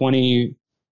like 20,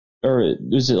 or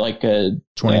was it like a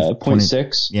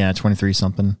 0.6? Yeah, 23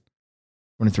 something.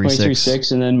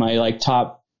 23.6. And then my like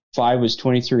top 5 was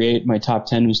 23.8. My top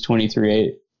 10 was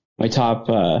 23.8. My top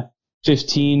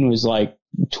 15 was like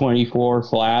 24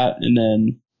 flat, and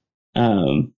then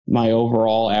my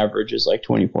overall average is like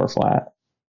 24 flat.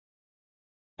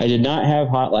 I did not have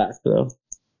hot laps though.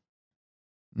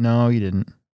 No, you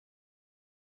didn't.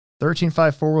 13.5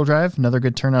 4-wheel drive. Another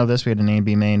good turnout of this. We had an A and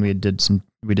B main. We did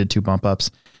 2 bump ups.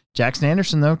 Jackson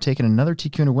Anderson though taking another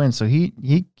TQ and a win. So he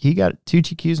got 2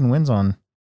 TQs and wins on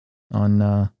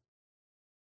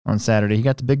Saturday. He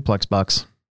got the big Plex bucks.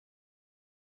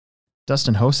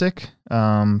 Dustin Hosick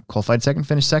qualified second,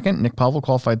 finished second. Nick Pavel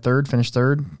qualified third, finished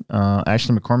third.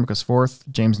 Ashley McCormick was fourth.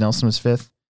 James Nelson was fifth.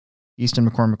 Easton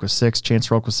McCormick was 6th, Chance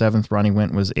Rolk was 7th, Ronnie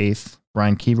Went was 8th,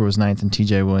 Brian Keever was 9th, and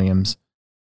TJ Williams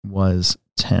was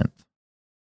 10th.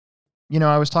 You know,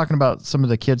 I was talking about some of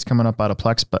the kids coming up out of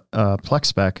Plex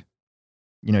Spec.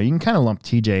 You know, you can kind of lump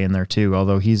TJ in there too,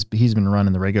 although he's been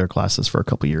running the regular classes for a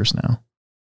couple years now.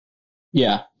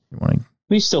 Yeah.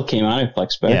 We still came out of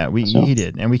Plex Spec. Yeah, he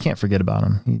did, and we can't forget about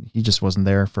him. He just wasn't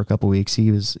there for a couple weeks. He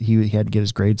had to get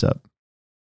his grades up.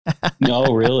 No,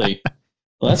 really.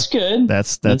 Well, that's good.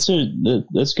 That's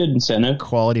good incentive.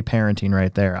 Quality parenting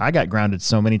right there. I got grounded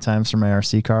so many times for my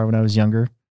RC car when I was younger.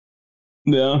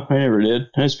 No, I never did.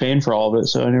 I was paying for all of it,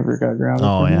 so I never got grounded.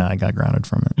 Oh yeah, I got grounded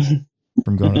from it,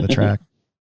 from going to the track.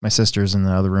 My sister's in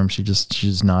the other room. She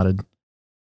just nodded.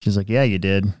 She's like, "Yeah, you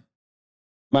did."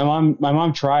 My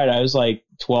mom tried. I was like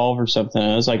 12 or something.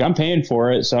 I was like, "I'm paying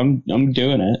for it, so I'm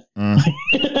doing it."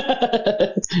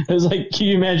 I was like, can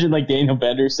you imagine like Daniel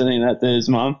Bender saying that to his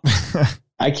mom?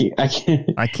 I can't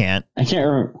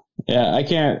remember. Yeah, I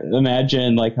can't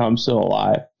imagine like how I'm still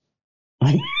alive.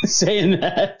 Like saying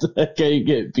that, like I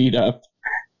get beat up,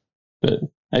 but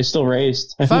I still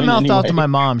raced. If I mouthed out to my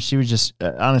mom, she would just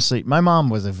honestly. My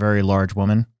mom was a very large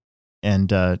woman,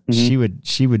 and she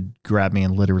would grab me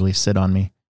and literally sit on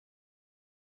me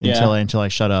until I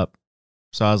shut up.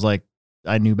 So I was like,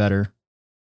 I knew better.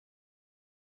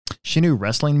 She knew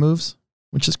wrestling moves,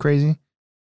 which is crazy.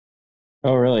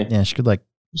 Oh, really? Yeah, she could like.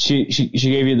 She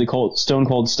gave you the stone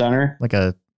cold stunner, like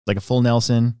a full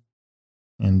Nelson,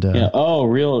 and yeah. Oh,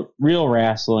 real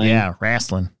wrestling. Yeah,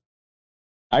 wrestling.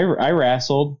 I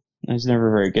wrestled. I was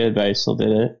never very good, but I still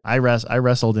did it. I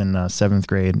wrestled in 7th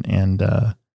grade, and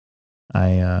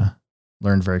I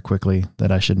learned very quickly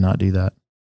that I should not do that.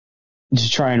 Did you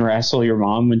try and wrestle your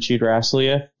mom when she'd wrestle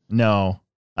you? No.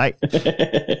 I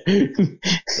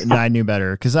knew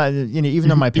better because even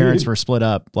though my parents were split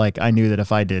up, like I knew that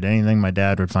if I did anything, my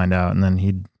dad would find out, and then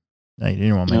You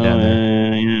didn't want my dad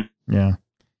there. Yeah. Yeah.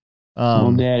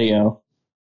 Old daddy-o.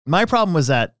 My problem was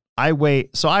that I've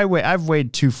weighed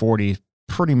 240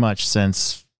 pretty much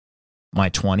since my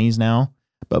 20s now.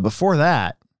 But before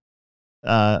that,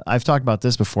 I've talked about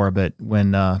this before, but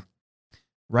when,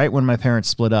 right when my parents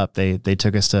split up, they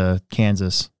took us to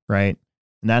Kansas, right?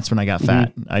 And that's when I got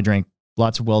fat. I drank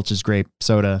lots of Welch's grape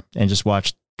soda and just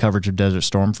watched coverage of Desert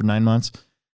Storm for 9 months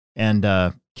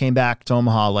and came back to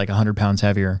Omaha like 100 pounds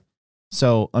heavier.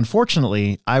 So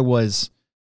unfortunately, I was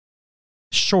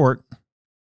short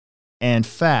and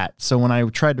fat. So when I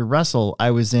tried to wrestle,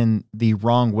 I was in the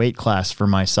wrong weight class for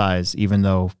my size, even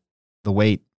though the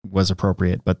weight was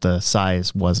appropriate, but the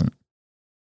size wasn't.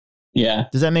 Yeah.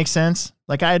 Does that make sense?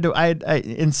 Like I had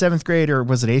in 7th grade, or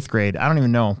was it 8th grade? I don't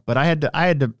even know, but I had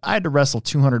to wrestle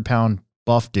 200-pound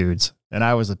buff dudes, and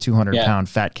I was a 200-pound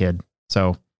fat kid.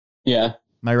 So yeah,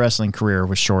 my wrestling career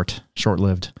was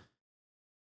short-lived.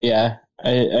 Yeah. I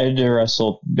had to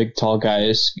wrestle big, tall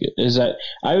guys.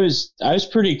 I was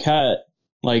pretty cut.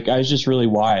 Like I was just really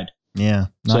wide. Yeah.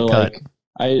 Not cut. Like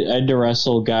I had to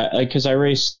wrestle cause I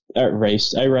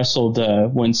wrestled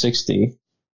 160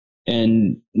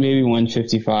 and maybe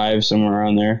 155, somewhere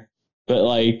around there. But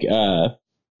like,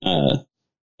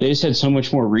 they just had so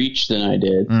much more reach than I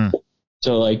did.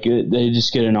 So like they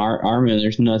just get an arm and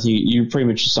there's nothing, you're pretty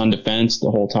much just on defense the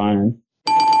whole time.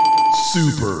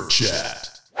 Super chat.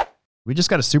 We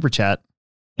just got a super chat.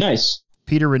 Nice.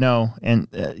 Peter Renault. And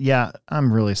yeah,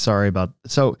 I'm really sorry about,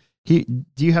 so do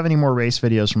you have any more race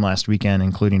videos from last weekend,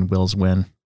 including Will's win?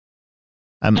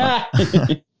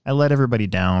 I let everybody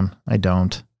down. I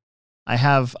don't. I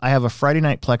have a Friday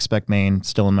night Plex Spec main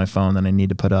still in my phone that I need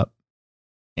to put up.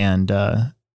 And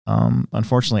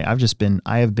unfortunately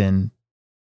I have been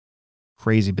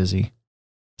crazy busy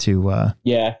to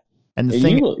yeah. And the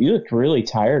thing, you looked really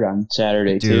tired on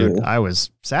Saturday, dude, too.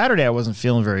 Saturday I wasn't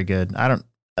feeling very good. I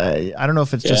don't know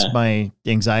if it's just my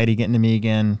anxiety getting to me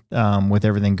again with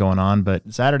everything going on,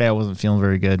 but Saturday I wasn't feeling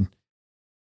very good.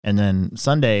 And then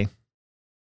Sunday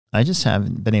I just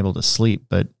haven't been able to sleep,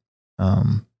 but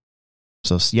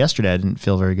so yesterday I didn't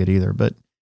feel very good either, but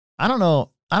I don't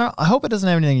know. I hope it doesn't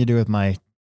have anything to do with my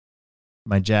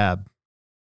jab.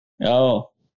 Oh.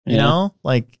 You know,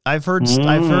 like I've heard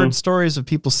stories of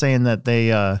people saying that they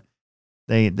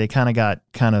kind of got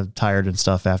kind of tired and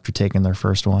stuff after taking their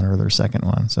first one or their second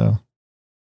one. So,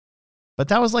 but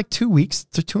that was like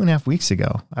 2.5 weeks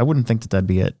ago. I wouldn't think that'd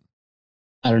be it.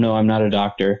 I don't know. I'm not a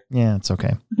doctor. Yeah, it's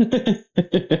okay.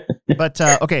 But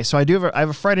okay, so I have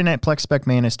a Friday night Plex Spec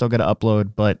main I still got to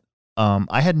upload, but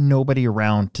I had nobody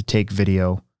around to take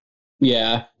video.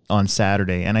 Yeah. On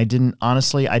Saturday, and I didn't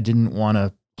want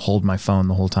to hold my phone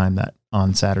the whole time that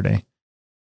on Saturday,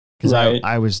 because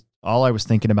I was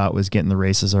thinking about was getting the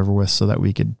races over with so that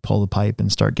we could pull the pipe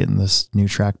and start getting this new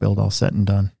track build all set and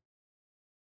done.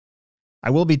 I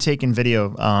will be taking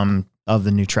video of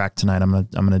the new track tonight. I'm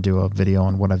gonna do a video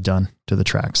on what I've done to the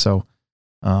track. So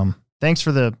thanks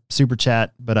for the super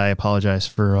chat, but I apologize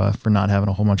for not having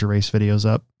a whole bunch of race videos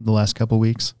up the last couple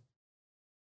weeks.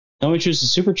 How much was the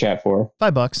super chat for?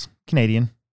 $5 Canadian.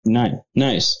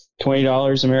 Nice.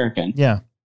 $20 American. Yeah.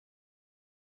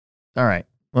 All right.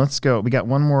 Let's go. We got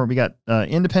one more. We got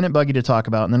independent buggy to talk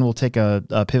about, and then we'll take a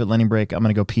pivot landing break. I'm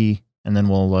going to go pee, and then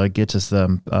we'll get to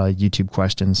some YouTube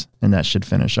questions, and that should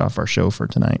finish off our show for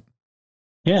tonight.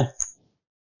 Yeah.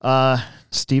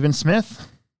 Steven Smith,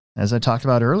 as I talked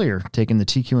about earlier, taking the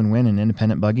TQ and win in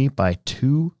independent buggy by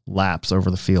 2 laps over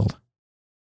the field.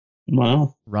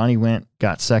 Wow. Ronnie Went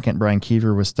got second. Brian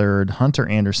Keever was third. Hunter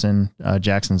Anderson,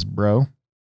 Jackson's bro,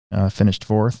 finished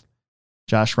fourth.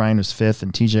 Josh Ryan was fifth,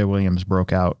 and TJ Williams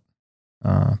broke out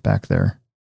back there.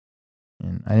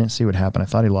 And I didn't see what happened. I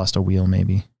thought he lost a wheel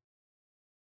maybe.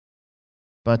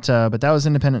 But that was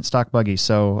independent stock buggy.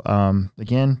 So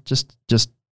again, just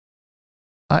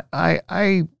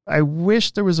I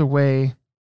wish there was a way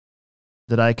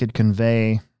that I could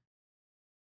convey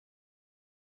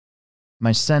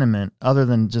my sentiment other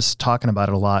than just talking about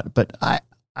it a lot. But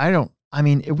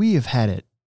we have had it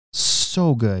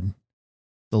so good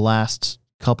the last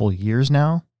couple years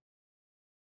now,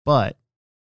 but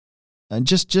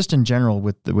just in general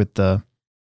with the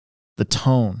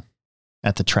tone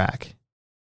at the track.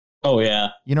 Oh yeah.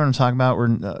 You know what I'm talking about?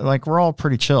 We're all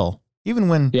pretty chill. Even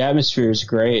when the atmosphere is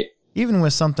great. Even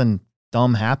when something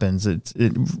dumb happens,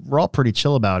 we're all pretty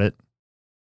chill about it.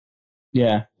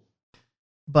 Yeah.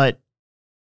 But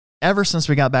ever since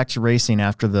we got back to racing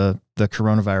after the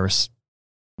coronavirus,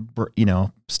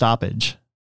 stoppage,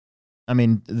 I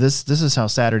mean, this is how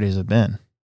Saturdays have been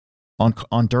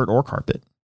on dirt or carpet.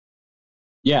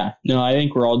 Yeah. No, I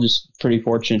think we're all just pretty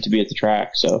fortunate to be at the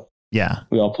track. So Yeah.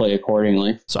 we all play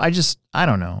accordingly. So I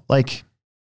don't know. Like,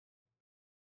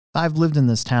 I've lived in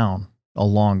this town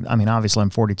obviously I'm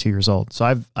 42 years old. So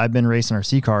I've been racing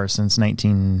RC cars since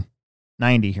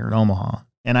 1990 here in Omaha.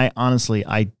 And I honestly,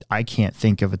 I can't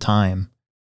think of a time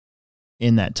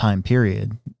in that time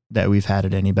period that we've had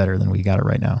it any better than we got it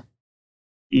right now.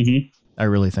 Mm-hmm. I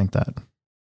really think that.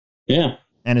 Yeah.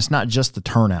 And it's not just the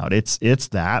turnout. It's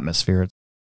the atmosphere.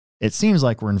 It seems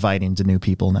like we're inviting to new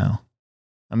people now.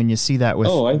 I mean, you see that with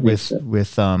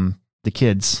the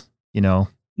kids, you know.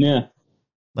 Yeah.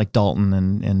 Like Dalton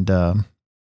and I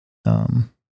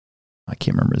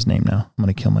can't remember his name now. I'm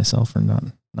going to kill myself for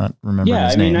not remembering his name. Yeah,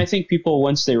 I mean, I think people,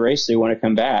 once they race, they want to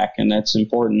come back, and that's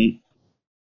important,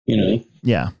 you know.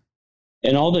 Yeah.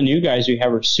 And all the new guys we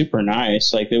have are super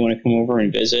nice. Like, they want to come over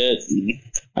and visit. And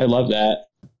I love that.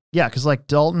 Yeah, because like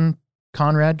Dalton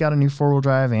Conrad got a new 4-wheel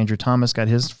drive. Andrew Thomas got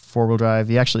his 4-wheel drive.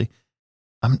 He actually,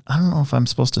 I don't know if I'm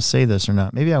supposed to say this or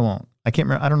not. Maybe I won't. I can't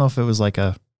remember. I don't know if it was like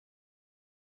a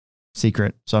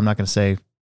secret, so I'm not going to say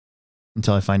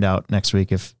until I find out next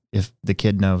week if the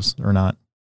kid knows or not.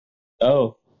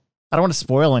 Oh, I don't want to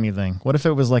spoil anything. What if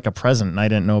it was like a present and I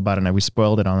didn't know about it and we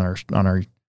spoiled it on our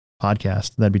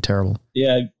podcast? That'd be terrible.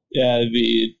 Yeah, it'd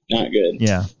be not good.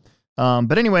 Yeah.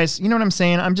 But anyways, you know what I'm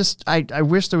saying? I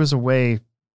wish there was a way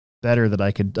better that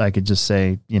I could just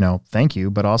say, you know, thank you,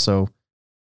 but also,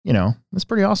 you know, it's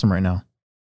pretty awesome right now.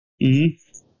 Mm-hmm.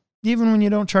 Even when you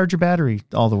don't charge your battery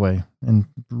all the way and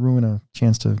ruin a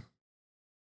chance to.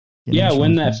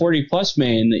 When that 40 plus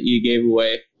main that you gave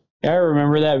away. I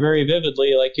remember that very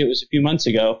vividly, like it was a few months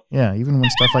ago. Yeah, even when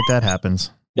stuff like that happens,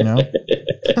 you know.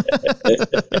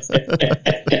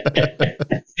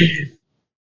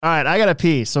 All right, I got to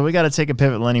pee, so we got to take a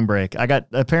pivot lending break.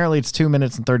 Apparently it's 2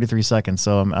 minutes and 33 seconds,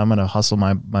 so I'm going to hustle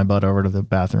my butt over to the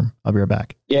bathroom. I'll be right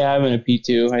back. Yeah, I'm going to pee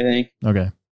too, I think.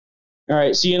 Okay. All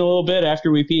right, see you in a little bit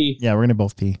after we pee. Yeah, we're going to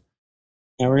both pee.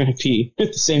 Yeah, we're going to pee at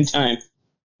the same time.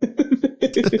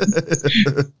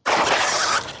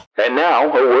 And now,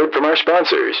 a word from our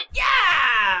sponsors.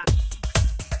 Yeah!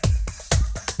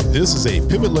 This is a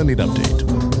Pivot Lending Update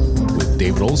with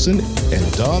David Olson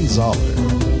and Don Zoller.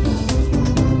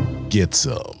 Get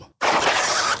some.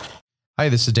 Hi,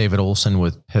 this is David Olson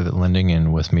with Pivot Lending,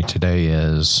 and with me today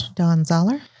is Don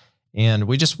Zoller. And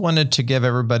we just wanted to give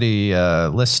everybody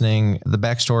listening the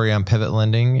backstory on Pivot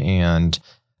Lending and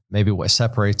maybe what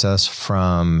separates us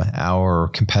from our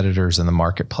competitors in the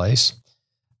marketplace.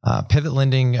 Pivot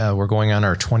Lending, we're going on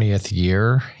our 20th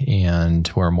year,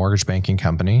 and we're a mortgage banking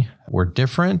company. We're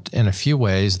different in a few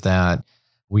ways that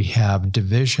we have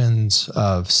divisions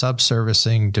of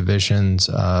subservicing, divisions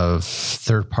of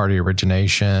third-party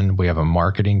origination. We have a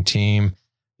marketing team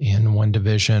in one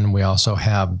division. We also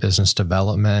have business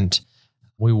development.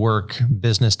 We work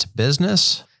business to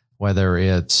business, whether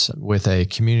it's with a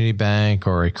community bank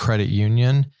or a credit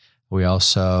union. We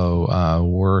also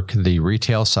work the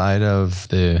retail side of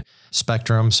the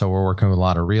spectrum. So we're working with a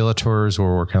lot of realtors.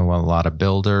 We're working with a lot of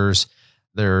builders.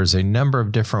 There's a number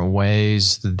of different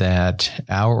ways that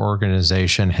our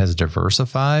organization has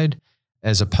diversified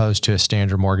as opposed to a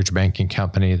standard mortgage banking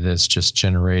company that's just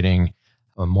generating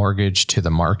a mortgage to the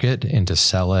market and to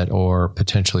sell it or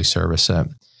potentially service it.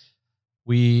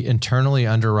 We internally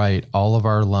underwrite all of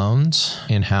our loans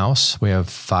in-house. We have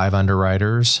 5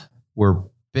 underwriters. We're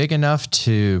big enough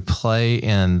to play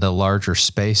in the larger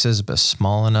spaces, but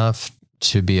small enough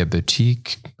to be a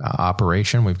boutique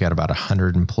operation. We've got about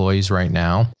 100 employees right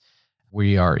now.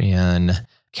 We are in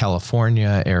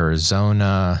California,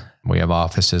 Arizona. We have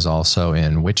offices also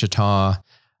in Wichita.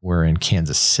 We're in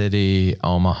Kansas City,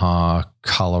 Omaha,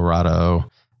 Colorado.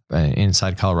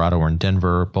 Inside Colorado, we're in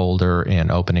Denver, Boulder,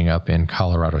 and opening up in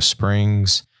Colorado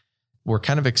Springs. We're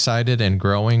kind of excited and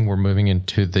growing. We're moving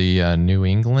into the New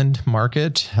England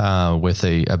market with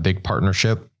a big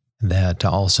partnership that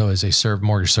also is a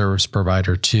mortgage service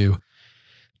provider to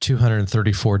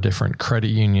 234 different credit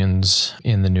unions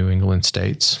in the New England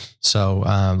states. So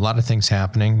a lot of things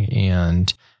happening,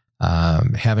 and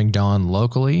having Don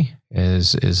locally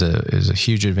is a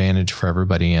huge advantage for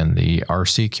everybody in the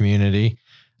RC community.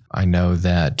 I know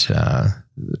that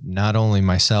not only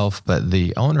myself, but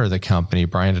the owner of the company,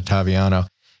 Brian Ottaviano,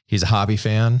 he's a hobby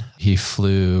fan. He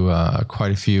flew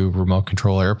quite a few remote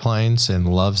control airplanes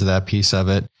and loves that piece of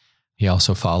it. He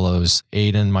also follows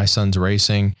Aiden, my son's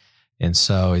racing. And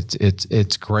so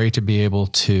it's great to be able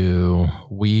to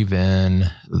weave in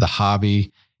the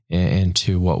hobby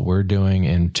into what we're doing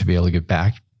and to be able to get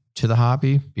back to the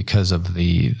hobby because of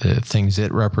the things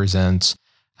it represents,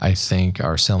 I think,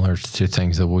 are similar to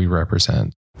things that we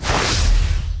represent.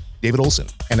 David Olson,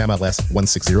 NMLS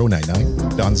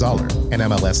 16099. Don Zoller,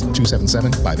 NMLS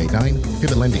 277589.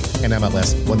 Pivot Lending,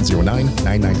 NMLS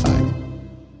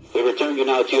 109995. We return you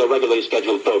now to your regularly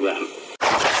scheduled program.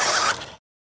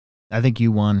 I think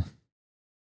you won.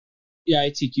 Yeah,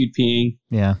 I TQ'd peeing.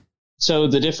 Yeah. So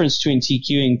the difference between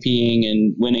TQing peeing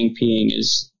and winning peeing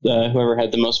is whoever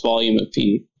had the most volume of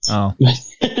pee. Oh.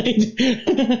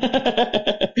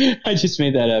 I just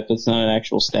made that up. It's not an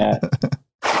actual stat.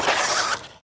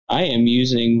 I am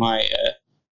using my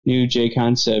new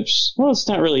J-Concepts. Well, it's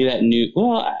not really that new.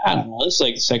 Well, I don't know. It's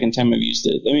like the second time I've used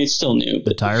it. I mean, it's still new.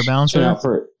 The tire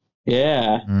balancer?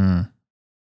 Yeah.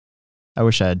 I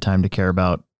wish I had time to care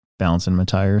about balancing my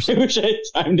tires. I wish I had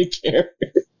time to care.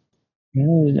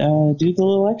 Do the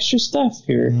little extra stuff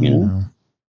here, you know?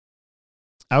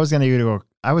 I was gonna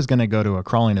go to a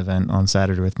crawling event on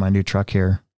Saturday with my new truck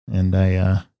here, and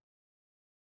I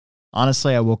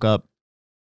honestly I woke up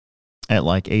at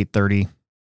like 8:30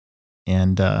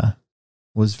 and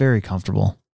was very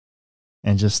comfortable,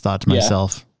 and just thought to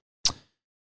myself,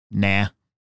 "Nah,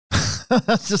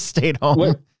 just stayed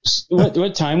home."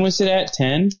 What time was it at?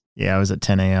 10? Yeah, I was at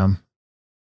 10 a.m.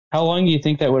 How long do you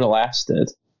think that would have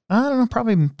lasted? I don't know,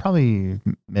 probably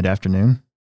mid-afternoon.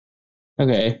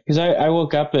 Okay, because I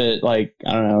woke up at like,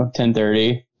 I don't know,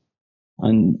 10:30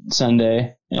 on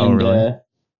Sunday. And, oh, really?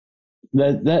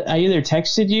 That I either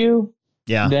texted you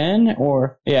then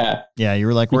or, yeah. Yeah, you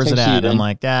were like, where's it at? I'm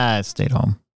like, I stayed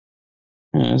home.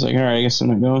 And I was like, all right, I guess I'm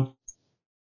not going.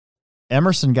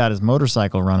 Emerson got his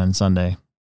motorcycle running Sunday.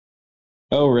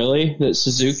 Oh, really? That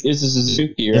Suzuki is a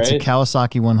Suzuki, right? It's a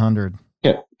Kawasaki 100.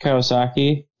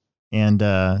 Kawasaki.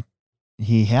 And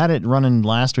he had it running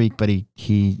last week, but it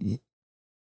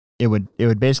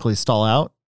would basically stall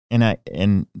out,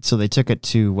 and so they took it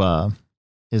to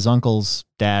his uncle's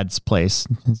dad's place.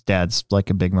 His dad's like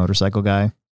a big motorcycle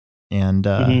guy, and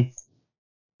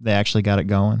they actually got it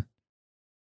going.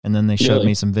 And then they showed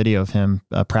me some video of him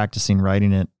practicing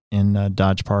riding it in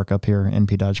Dodge Park up here,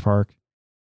 NP Dodge Park.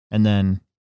 And then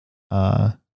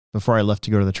before I left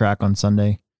to go to the track on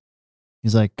Sunday,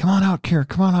 he's like, come on out, Kier,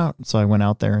 come on out. So I went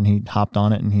out there and he hopped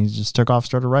on it and he just took off,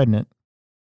 started riding it.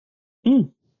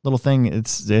 Little thing,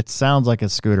 it sounds like a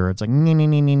scooter. It's like,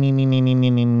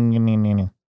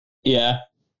 yeah.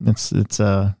 It's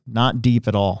not deep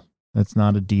at all. It's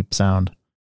not a deep sound.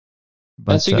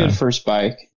 But, that's a good first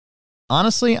bike.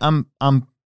 Honestly, I'm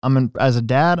as a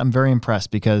dad, I'm very impressed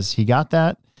because he got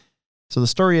that. So the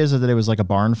story is that it was like a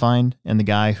barn find, and the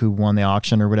guy who won the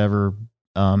auction or whatever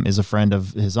is a friend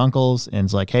of his uncle's, and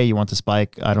it's like, hey, you want this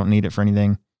bike? I don't need it for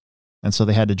anything. And so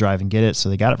they had to drive and get it. So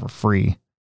they got it for free.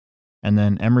 And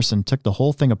then Emerson took the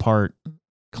whole thing apart,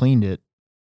 cleaned it,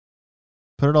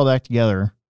 put it all back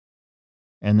together.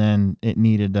 And then it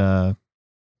needed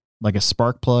like a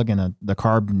spark plug and the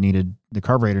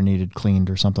carburetor needed cleaned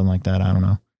or something like that. I don't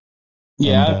know.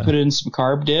 Yeah. And, put in some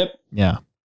carb dip. Yeah.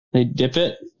 They dip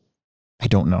it. I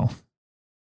don't know.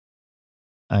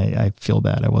 I feel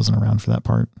bad. I wasn't around for that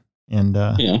part. And,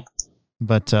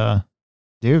 but,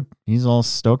 dude, he's all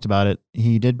stoked about it.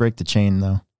 He did break the chain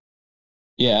though.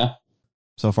 Yeah.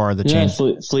 So far the chain.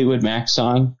 Fleetwood Mac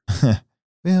song.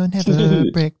 We'll never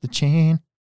break the chain.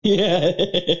 Yeah.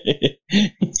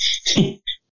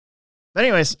 But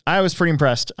anyways, I was pretty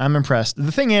impressed. I'm impressed.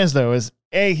 The thing is though,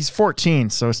 he's 14.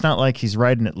 So it's not like he's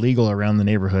riding it legal around the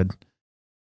neighborhood.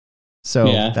 So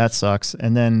that sucks.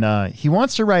 And then he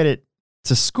wants to ride it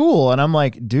to school. And I'm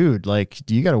like, dude, like,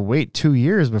 you got to wait 2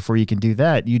 years before you can do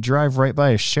that. You drive right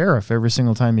by a sheriff every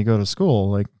single time you go to school.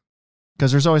 Like,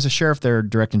 because there's always a sheriff there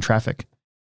directing traffic.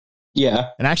 Yeah.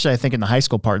 And actually, I think in the high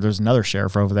school part, there's another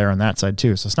sheriff over there on that side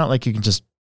too. So it's not like you can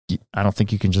I don't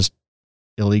think you can just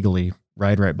illegally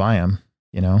ride right by him,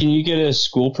 you know? Can you get a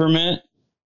school permit?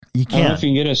 You can. I don't know if you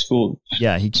can get a school.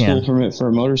 Yeah, he can. School permit for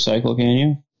a motorcycle, can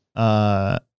you?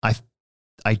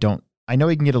 I don't. I know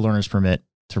he can get a learner's permit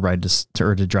to ride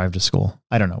to drive to school.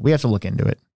 I don't know. We have to look into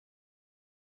it.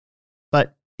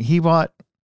 But he bought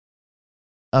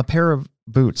a pair of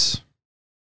boots,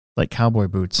 like cowboy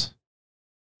boots,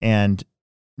 and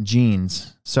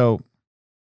jeans. So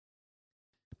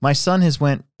my son has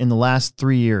went in the last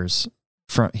 3 years.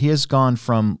 He has gone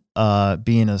from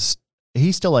being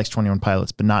he still likes 21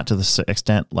 Pilots, but not to the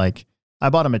extent like I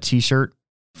bought him a T-shirt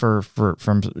from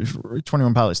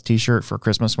 21 Pilots T-shirt for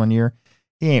Christmas one year.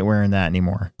 He ain't wearing that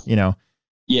anymore, you know?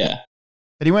 Yeah.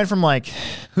 But he went from like,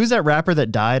 who's that rapper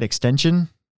that died?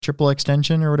 Triple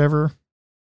Extension or whatever?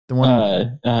 The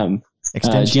one,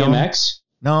 Extension. DMX?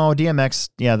 No, DMX.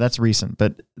 Yeah, that's recent,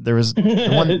 but there was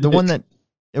the one that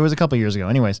it was a couple years ago.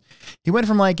 Anyways, he went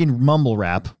from like in mumble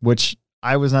rap, which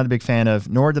I was not a big fan of,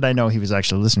 nor did I know he was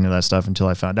actually listening to that stuff until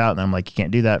I found out. And I'm like, you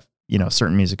can't do that. You know,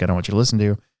 certain music I don't want you to listen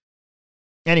to.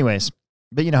 Anyways,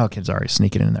 but you know how kids are,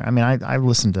 sneaking in there. I mean, I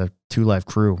listened to Two Live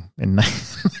Crew in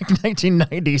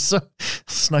 1990, so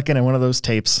snuck in one of those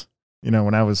tapes, you know,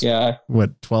 when I was,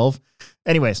 12?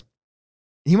 Anyways,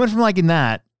 he went from liking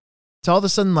that to all of a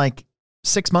sudden, like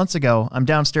 6 months ago, I'm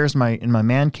downstairs in my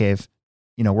man cave,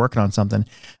 you know, working on something,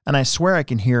 and I swear I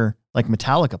can hear like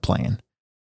Metallica playing.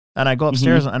 And I go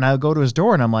upstairs and I go to his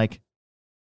door and I'm like,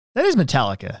 that is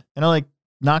Metallica. And I like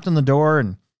knocked on the door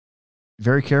and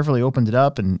very carefully opened it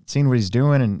up and seen what he's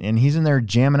doing. And he's in there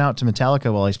jamming out to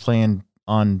Metallica while he's playing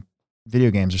on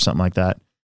video games or something like that.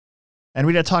 And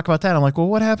we got to talk about that. I'm like, well,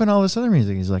 what happened to all this other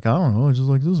music? He's like, I don't know. I just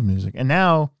like this music. And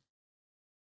now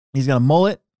he's got a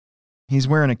mullet. He's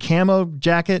wearing a camo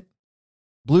jacket,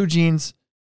 blue jeans,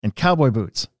 and cowboy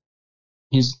boots.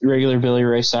 He's regular Billy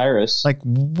Ray Cyrus. Like,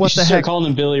 what the heck? Start calling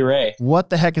him Billy Ray. What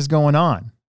the heck is going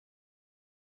on?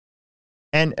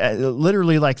 And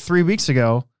literally like 3 weeks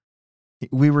ago,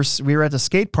 we were at the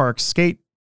skate park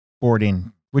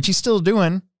skateboarding, which he's still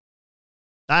doing.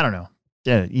 I don't know.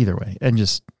 Yeah, either way. And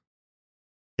just,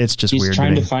 it's just weird. He's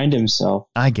trying to find himself.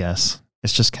 I guess.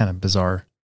 It's just kind of bizarre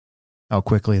how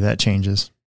quickly that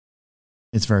changes.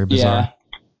 It's very bizarre.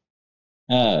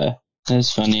 Yeah.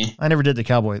 That's funny. I never did the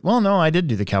cowboy. Well, no, I did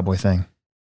do the cowboy thing.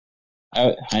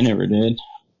 I never did.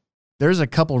 There's a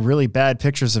couple really bad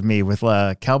pictures of me with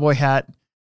a cowboy hat,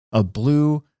 a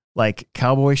blue like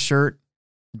cowboy shirt,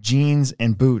 jeans,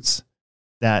 and boots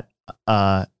that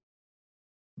down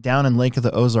in Lake of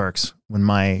the Ozarks when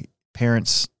my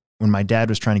dad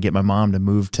was trying to get my mom to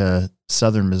move to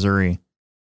southern Missouri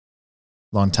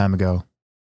a long time ago.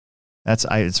 It's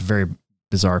a very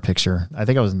bizarre picture. I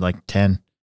think I was like 10.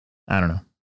 I don't know.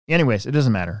 Anyways, it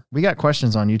doesn't matter. We got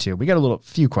questions on YouTube. We got a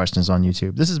few questions on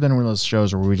YouTube. This has been one of those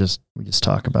shows where we just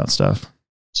talk about stuff.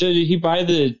 So did he buy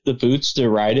the boots to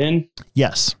ride in?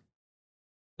 Yes.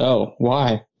 Oh,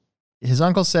 why? His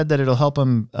uncle said that it'll help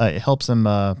him. It helps him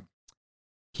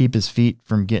keep his feet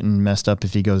from getting messed up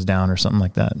if he goes down or something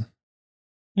like that.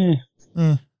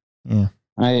 Yeah.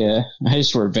 I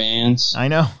just wear Vans. I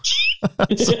know.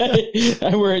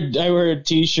 I wear a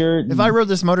t-shirt. If I rode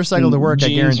this motorcycle to work, I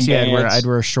guarantee I'd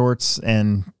wear shorts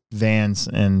and Vans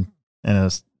and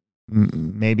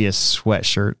maybe a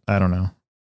sweatshirt. I don't know.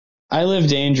 I live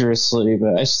dangerously,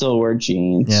 but I still wear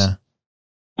jeans. Yeah.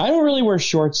 I don't really wear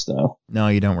shorts though. No,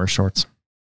 you don't wear shorts.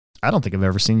 I don't think I've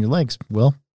ever seen your legs,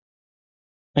 Will.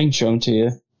 I can show them to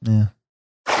you. Yeah.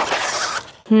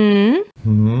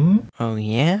 Oh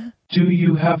yeah? Do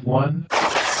you have one?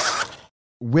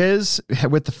 Wiz,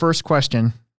 with the first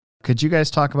question, could you guys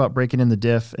talk about breaking in the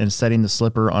diff and setting the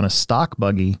slipper on a stock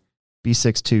buggy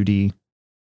B6 2D?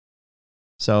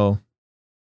 So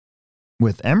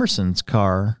with Emerson's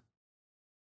car,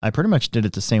 I pretty much did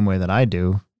it the same way that I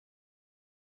do.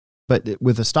 But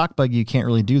with a stock buggy, you can't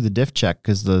really do the diff check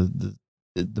because the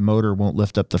motor won't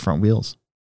lift up the front wheels.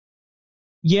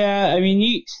 Yeah, I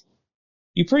mean,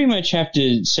 you pretty much have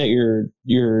to set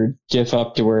your diff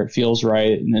up to where it feels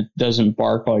right and it doesn't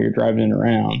bark while you're driving it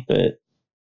around. But,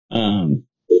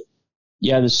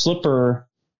 the slipper,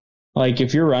 like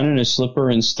if you're running a slipper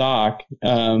in stock,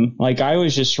 like I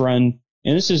always just run,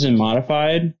 and this isn't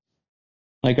modified,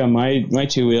 like on my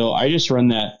two wheel, I just run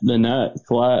the nut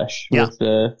flush with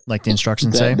like the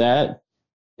instructions say that.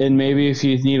 And maybe if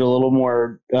you need a little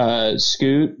more,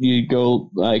 scoot, you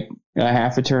go like a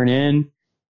half a turn in.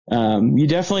 You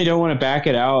definitely don't want to back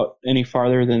it out any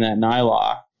farther than that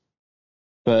nylock.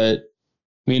 But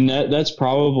I mean, that's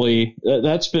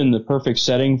been the perfect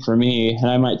setting for me.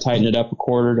 And I might tighten it up a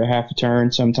quarter to half a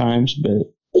turn sometimes,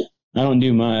 but I don't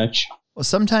do much. Well,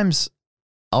 sometimes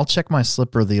I'll check my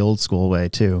slipper the old school way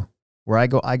too, where I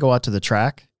go out to the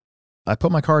track. I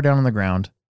put my car down on the ground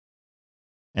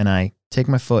and I take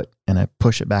my foot and I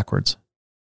push it backwards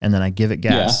and then I give it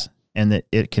gas and that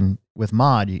it can, with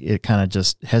mod, it kind of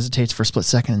just hesitates for a split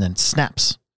second and then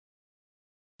snaps.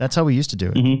 That's how we used to do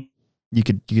it. Mm-hmm. You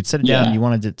could set it down and you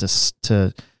wanted it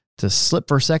to slip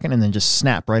for a second and then just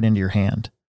snap right into your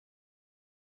hand.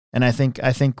 And I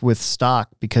think with stock,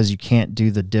 because you can't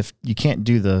do the diff, you can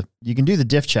do the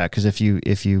diff check. Cause if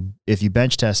you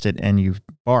bench test it and you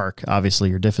bark, obviously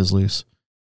your diff is loose.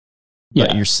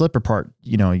 But your slipper part,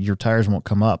 your tires won't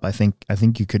come up. I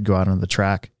think you could go out on the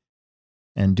track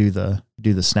and do the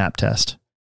snap test.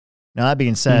 Now that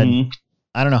being said,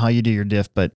 I don't know how you do your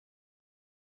diff, but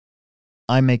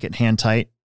I make it hand tight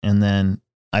and then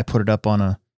I put it up on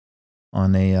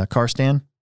a car stand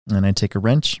and I take a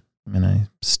wrench and I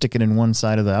stick it in one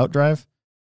side of the outdrive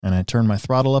and I turn my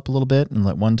throttle up a little bit and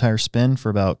let one tire spin for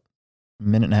about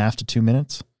minute and a half to 2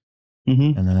 minutes.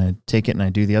 Mm-hmm. And then I take it and I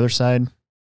do the other side.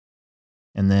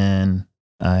 And then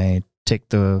I take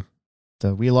the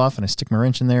wheel off and I stick my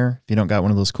wrench in there. If you don't got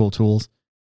one of those cool tools,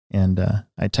 and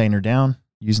I tighten her down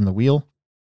using the wheel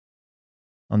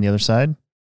on the other side.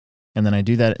 And then I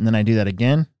do that, and then I do that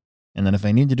again. And then if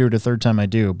I need to do it a third time, I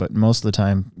do. But most of the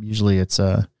time, usually it's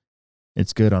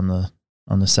good on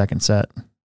the second set.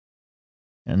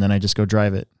 And then I just go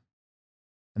drive it.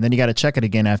 And then you got to check it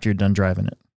again after you're done driving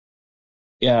it.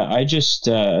 Yeah, I just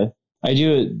I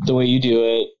do it the way you do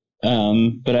it,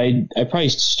 but I probably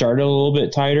start it a little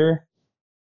bit tighter,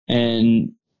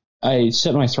 and I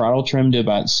set my throttle trim to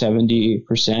about 70%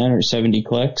 or 70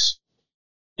 clicks,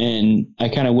 and I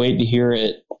kind of wait to hear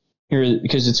it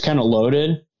because it's kind of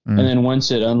loaded, and then once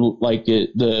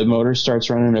the motor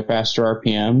starts running at a faster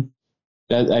RPM,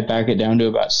 that I back it down to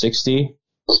about 60,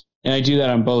 and I do that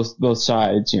on both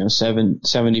sides,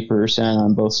 70%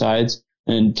 on both sides,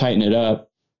 and tighten it up,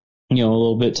 a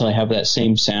little bit till I have that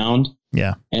same sound.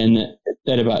 Yeah. And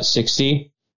at about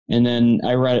 60, and then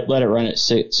I let it run at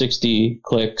 60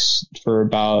 clicks for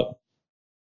about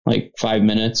like 5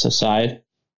 minutes a side.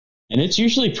 And it's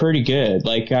usually pretty good.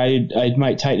 Like I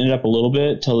might tighten it up a little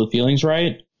bit till the feeling's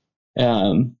right.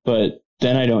 But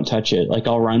then I don't touch it. Like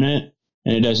I'll run it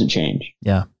and it doesn't change.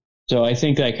 Yeah. So I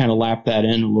think I kind of lap that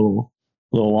in a little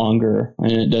longer,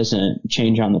 and it doesn't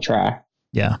change on the track.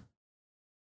 Yeah.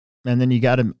 And then you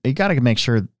got to make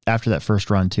sure after that first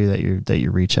run too that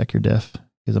you recheck your diff,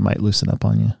 because it might loosen up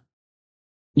on you.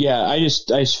 Yeah, I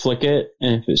just flick it,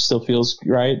 and if it still feels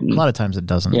right. A lot of times it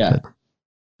doesn't. Yeah.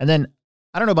 And then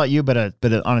I don't know about you, but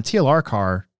on a TLR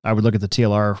car, I would look at the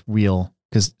TLR wheel,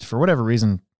 because for whatever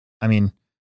reason, I mean,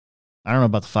 I don't know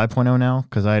about the 5.0 now,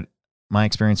 because my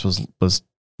experience was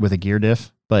with a gear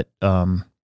diff, but I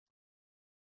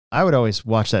would always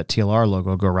watch that TLR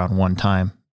logo go around one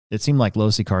time. It seemed like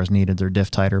Losi cars needed their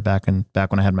diff tighter back when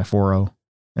I had my 4.0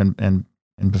 and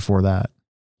before that.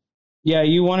 Yeah,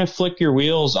 you want to flick your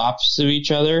wheels opposite of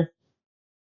each other.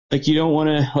 Like you don't want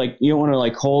to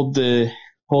hold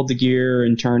the gear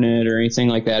and turn it or anything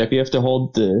like that. If you have to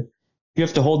hold the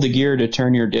gear to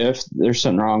turn your diff, there's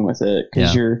something wrong with it,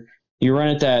 because you run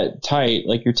it that tight,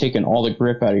 like you're taking all the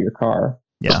grip out of your car.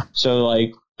 Yeah. So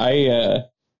like I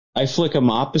flick them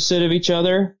opposite of each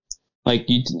other. Like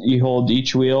you hold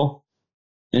each wheel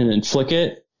and then flick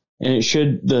it, and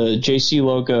the JC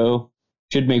logo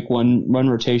should make one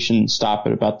rotation stop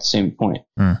at about the same point.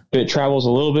 If it travels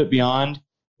a little bit beyond,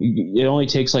 it only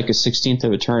takes like a 16th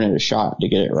of a turn at a shot to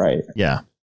get it right. Yeah.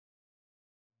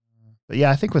 But yeah,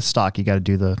 I think with stock, you got to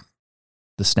do the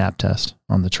snap test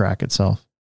on the track itself.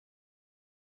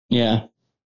 Yeah.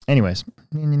 Anyways,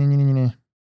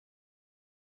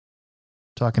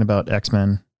 talking about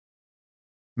X-Men,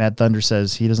 Mad Thunder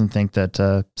says he doesn't think that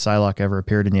Psylocke ever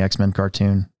appeared in the X-Men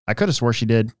cartoon. I could have swore she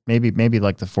did. Maybe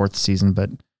like the 4th season, but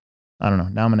I don't know.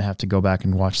 Now I'm going to have to go back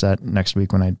and watch that next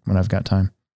week when I've got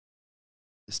time.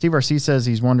 Steve RC says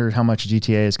he's wondered how much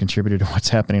GTA has contributed to what's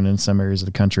happening in some areas of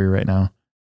the country right now.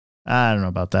 I don't know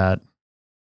about that.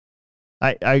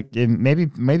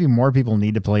 Maybe more people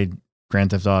need to play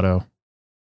Grand Theft Auto.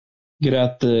 Get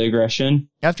out the aggression.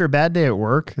 After a bad day at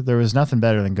work, there was nothing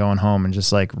better than going home and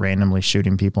just like randomly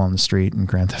shooting people on the street in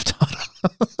Grand Theft Auto.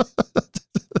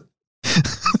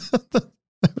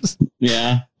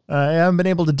 Yeah. I haven't been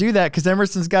able to do that because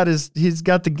Emerson's got the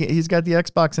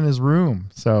Xbox in his room.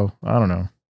 So I don't know.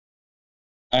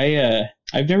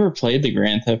 I've never played the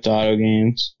Grand Theft Auto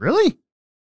games. Really?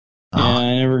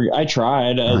 Yeah, I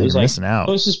tried. I was like, missing out.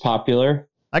 Oh, this is popular.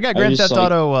 I got Grand Theft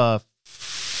Auto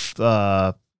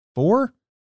 4.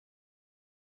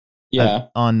 Yeah.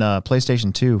 On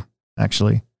PlayStation 2,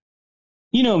 actually.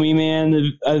 You know me, man.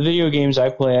 The video games I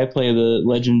play the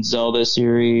Legend of Zelda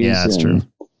series. Yeah, that's true.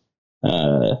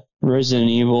 Resident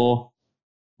Evil.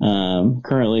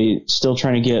 Currently still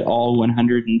trying to get all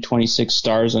 126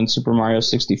 stars on Super Mario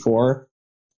 64.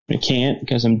 I can't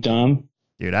because I'm dumb.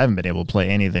 Dude, I haven't been able to play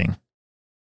anything.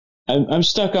 I'm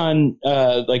stuck on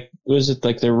was it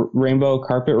like the Rainbow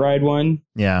Carpet Ride one?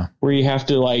 Yeah. Where you have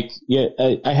to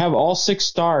I have all 6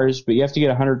 stars, but you have to get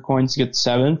 100 coins to get the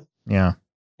 7th. Yeah.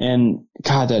 And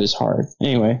God, that is hard.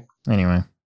 Anyway,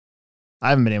 I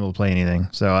haven't been able to play anything,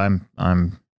 so I'm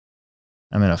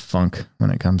in a funk when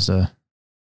it comes to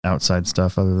outside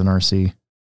stuff other than RC.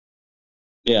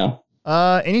 Yeah.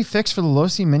 Any fix for the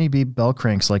Losi Mini B bell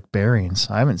cranks like bearings?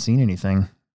 I haven't seen anything.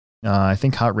 I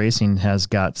think Hot Racing has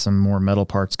got some more metal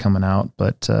parts coming out,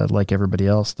 but like everybody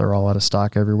else, they're all out of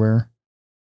stock everywhere.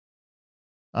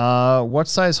 What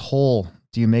size hole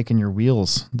do you make in your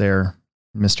wheels there,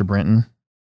 Mr. Brenton?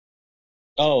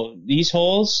 Oh, these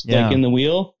holes, Yeah. like in the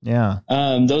wheel. Yeah.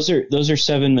 Those are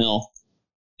 7 mil,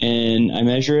 and I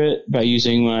measure it by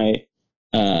using my.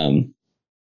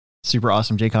 Super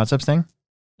awesome J Concepts thing.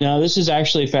 Now this is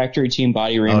actually Factory Team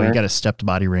body reamer. Oh, you got a stepped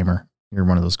body reamer. You're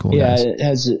one of those cool Yeah, guys. it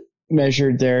has it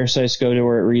measured there, so I just go to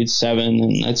where it reads 7,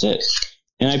 and that's it.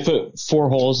 And I put 4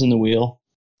 holes in the wheel.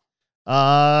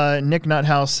 Nick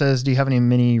Nuthouse says, do you have any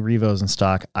mini Revos in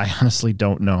stock? I honestly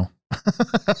don't know.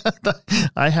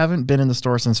 I haven't been in the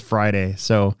store since Friday.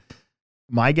 So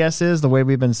my guess is the way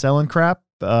we've been selling crap,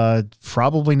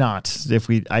 probably not.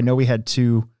 I know we had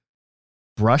 2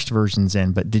 brushed versions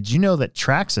in, but did you know that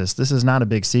Traxxas, this is not a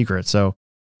big secret. So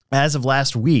as of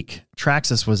last week,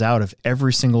 Traxxas was out of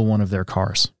every single one of their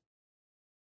cars.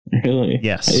 Really?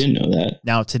 Yes. I didn't know that.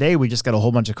 Now, today we just got a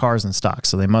whole bunch of cars in stock,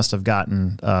 so they must have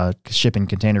gotten a shipping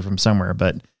container from somewhere.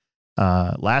 But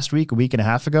last week, a week and a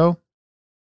half ago,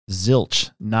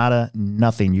 zilch, nada,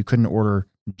 nothing. You couldn't order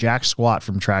jack squat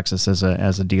from Traxxas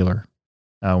as a dealer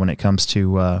when it comes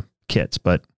to kits.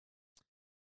 But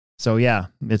so, yeah,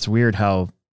 it's weird how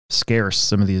scarce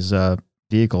some of these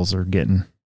vehicles are getting.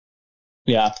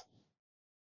 Yeah.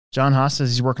 John Haas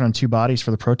says he's working on 2 bodies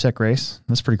for the ProTech race.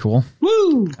 That's pretty cool.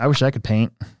 Woo! I wish I could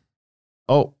paint.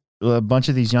 Oh, a bunch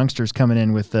of these youngsters coming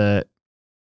in with the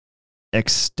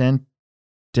extension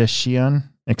as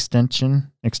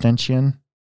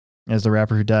the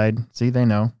rapper who died. See, they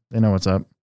know what's up.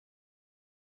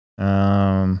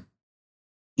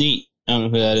 Neat. I don't know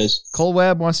who that is. Cole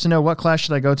Webb wants to know, what class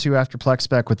should I go to after Plex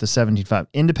Spec with the 17.5?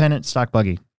 Independent stock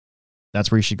buggy. That's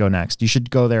where you should go next. You should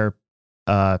go there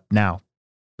now,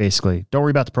 basically. Don't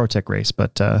worry about the ProTech race,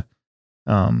 but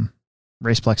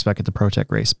race Plex Spec at the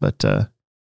ProTech race. But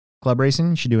club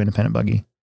racing, you should do independent buggy.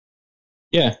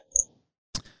 Yeah.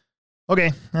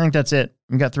 Okay, I think that's it.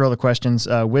 We got through all the questions.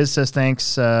 Wiz says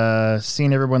thanks.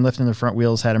 Seeing everyone lifting their front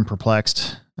wheels had him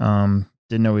perplexed.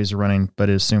 Didn't know he was running, but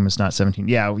assume it's not 17.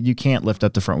 Yeah, you can't lift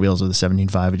up the front wheels with a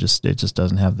 17.5. It just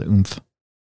doesn't have the oomph.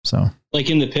 So Like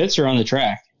in the pits or on the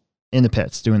track? in the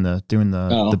pits, doing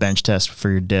the bench test for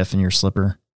your diff and your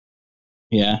slipper.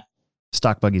 Yeah.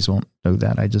 Stock buggies won't know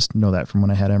that. I just know that from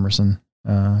when I had Emerson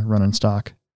running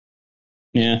stock.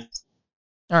 Yeah.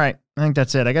 All right, I think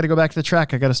that's it. I got to go back to the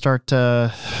track. I got to start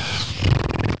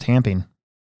tamping.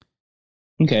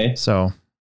 Okay. So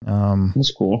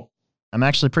That's cool. I'm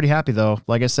actually pretty happy though.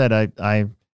 Like I said, I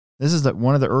this is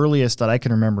one of the earliest that I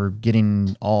can remember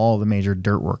getting all the major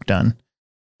dirt work done.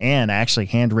 And I actually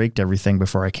hand raked everything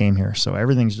before I came here. So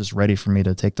everything's just ready for me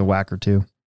to take the whack or 2.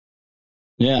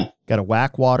 Yeah. Got to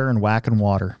whack water and whack and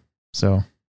water. So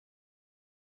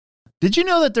did you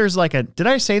know that there's did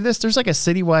I say this? There's like a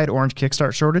citywide orange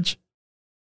Kickstart shortage.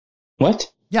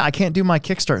 What? Yeah, I can't do my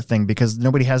Kickstart thing because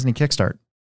nobody has any Kickstart.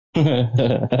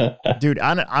 Dude,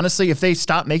 honestly, if they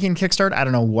stop making Kickstart, I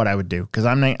don't know what I would do because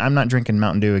I'm not drinking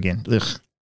Mountain Dew again. Ugh,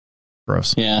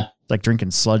 gross. Yeah. It's like drinking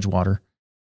sludge water.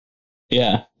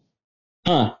 Yeah.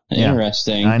 Huh. Yeah.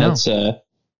 Interesting. I know. That's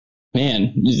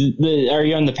man. Are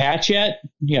you on the patch yet?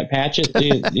 You got patches? Are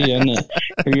you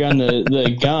on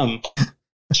the gum?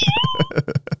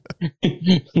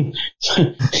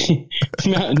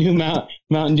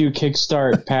 Mountain Dew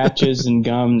Kickstart patches and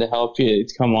gum to help you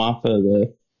come off of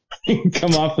the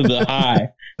high.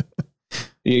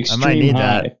 The extreme I might need high.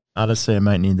 that. Honestly, I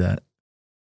might need that.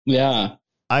 Yeah.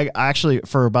 I actually,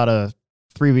 for about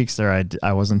 3 weeks there,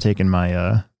 I wasn't taking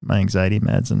my my anxiety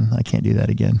meds, and I can't do that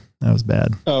again. That was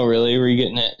bad. Oh, really? Were you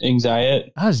getting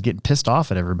anxiety? I was getting pissed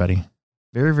off at everybody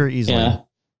very, very easily. Yeah.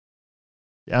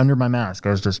 Under my mask, I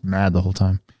was just mad the whole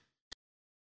time.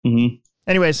 Mm-hmm.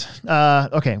 Anyways,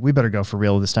 okay, we better go for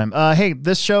real this time. Hey,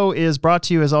 this show is brought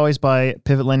to you as always by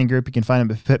Pivot Lending Group. You can find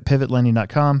them at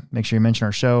pivotlending.com. Make sure you mention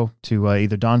our show to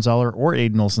either Don Zoller or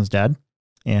Aiden Olson's dad.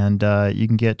 And you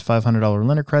can get $500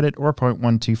 lender credit or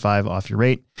 0.125 off your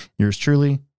rate. Yours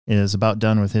truly is about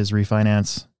done with his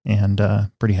refinance and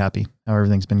pretty happy how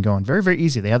everything's been going. Very, very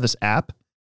easy. They have this app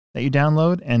that you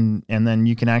download and then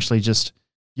you can actually just,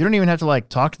 you don't even have to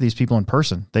talk to these people in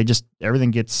person. They just, everything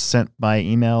gets sent by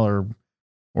email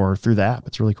or through the app.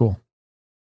 It's really cool.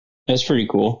 That's pretty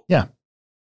cool. Yeah.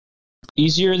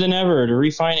 Easier than ever to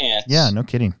refinance. Yeah, no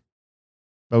kidding.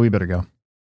 But we better go.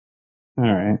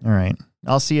 All right.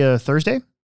 I'll see you Thursday.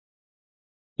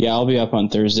 Yeah, I'll be up on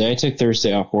Thursday. I took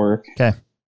Thursday off work. Okay.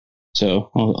 So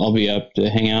I'll be up to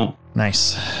hang out.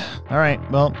 Nice. All right.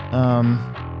 Well,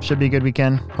 should be a good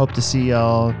weekend. Hope to see a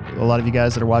lot of you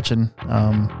guys that are watching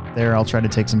there. I'll try to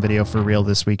take some video for real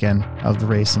this weekend of the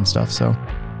race and stuff. So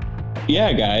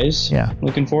yeah, guys. Yeah.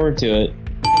 Looking forward to it.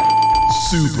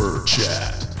 Super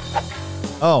Chat.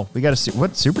 Oh, we got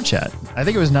what super chat? I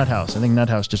think it was Nuthouse. I think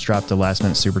Nuthouse just dropped a last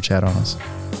minute super chat on us.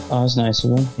 Oh, that's nice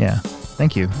of him. Yeah.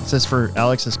 Thank you. It says for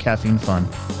Alex's caffeine fun.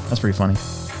 That's pretty funny.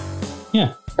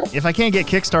 Yeah. If I can't get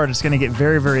Kickstart, it's going to get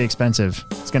very, very expensive.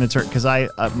 It's going to turn because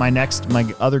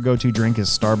my other go-to drink is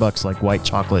Starbucks like white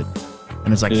chocolate,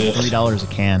 and it's like $3 a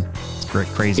can. It's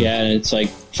crazy. Yeah, and it's like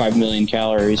 5 million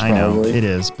calories. I know it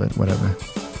is, but whatever.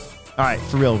 All right,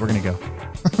 for real, we're gonna go.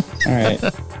 All right.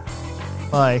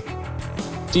 Bye.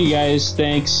 See you guys.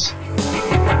 Thanks.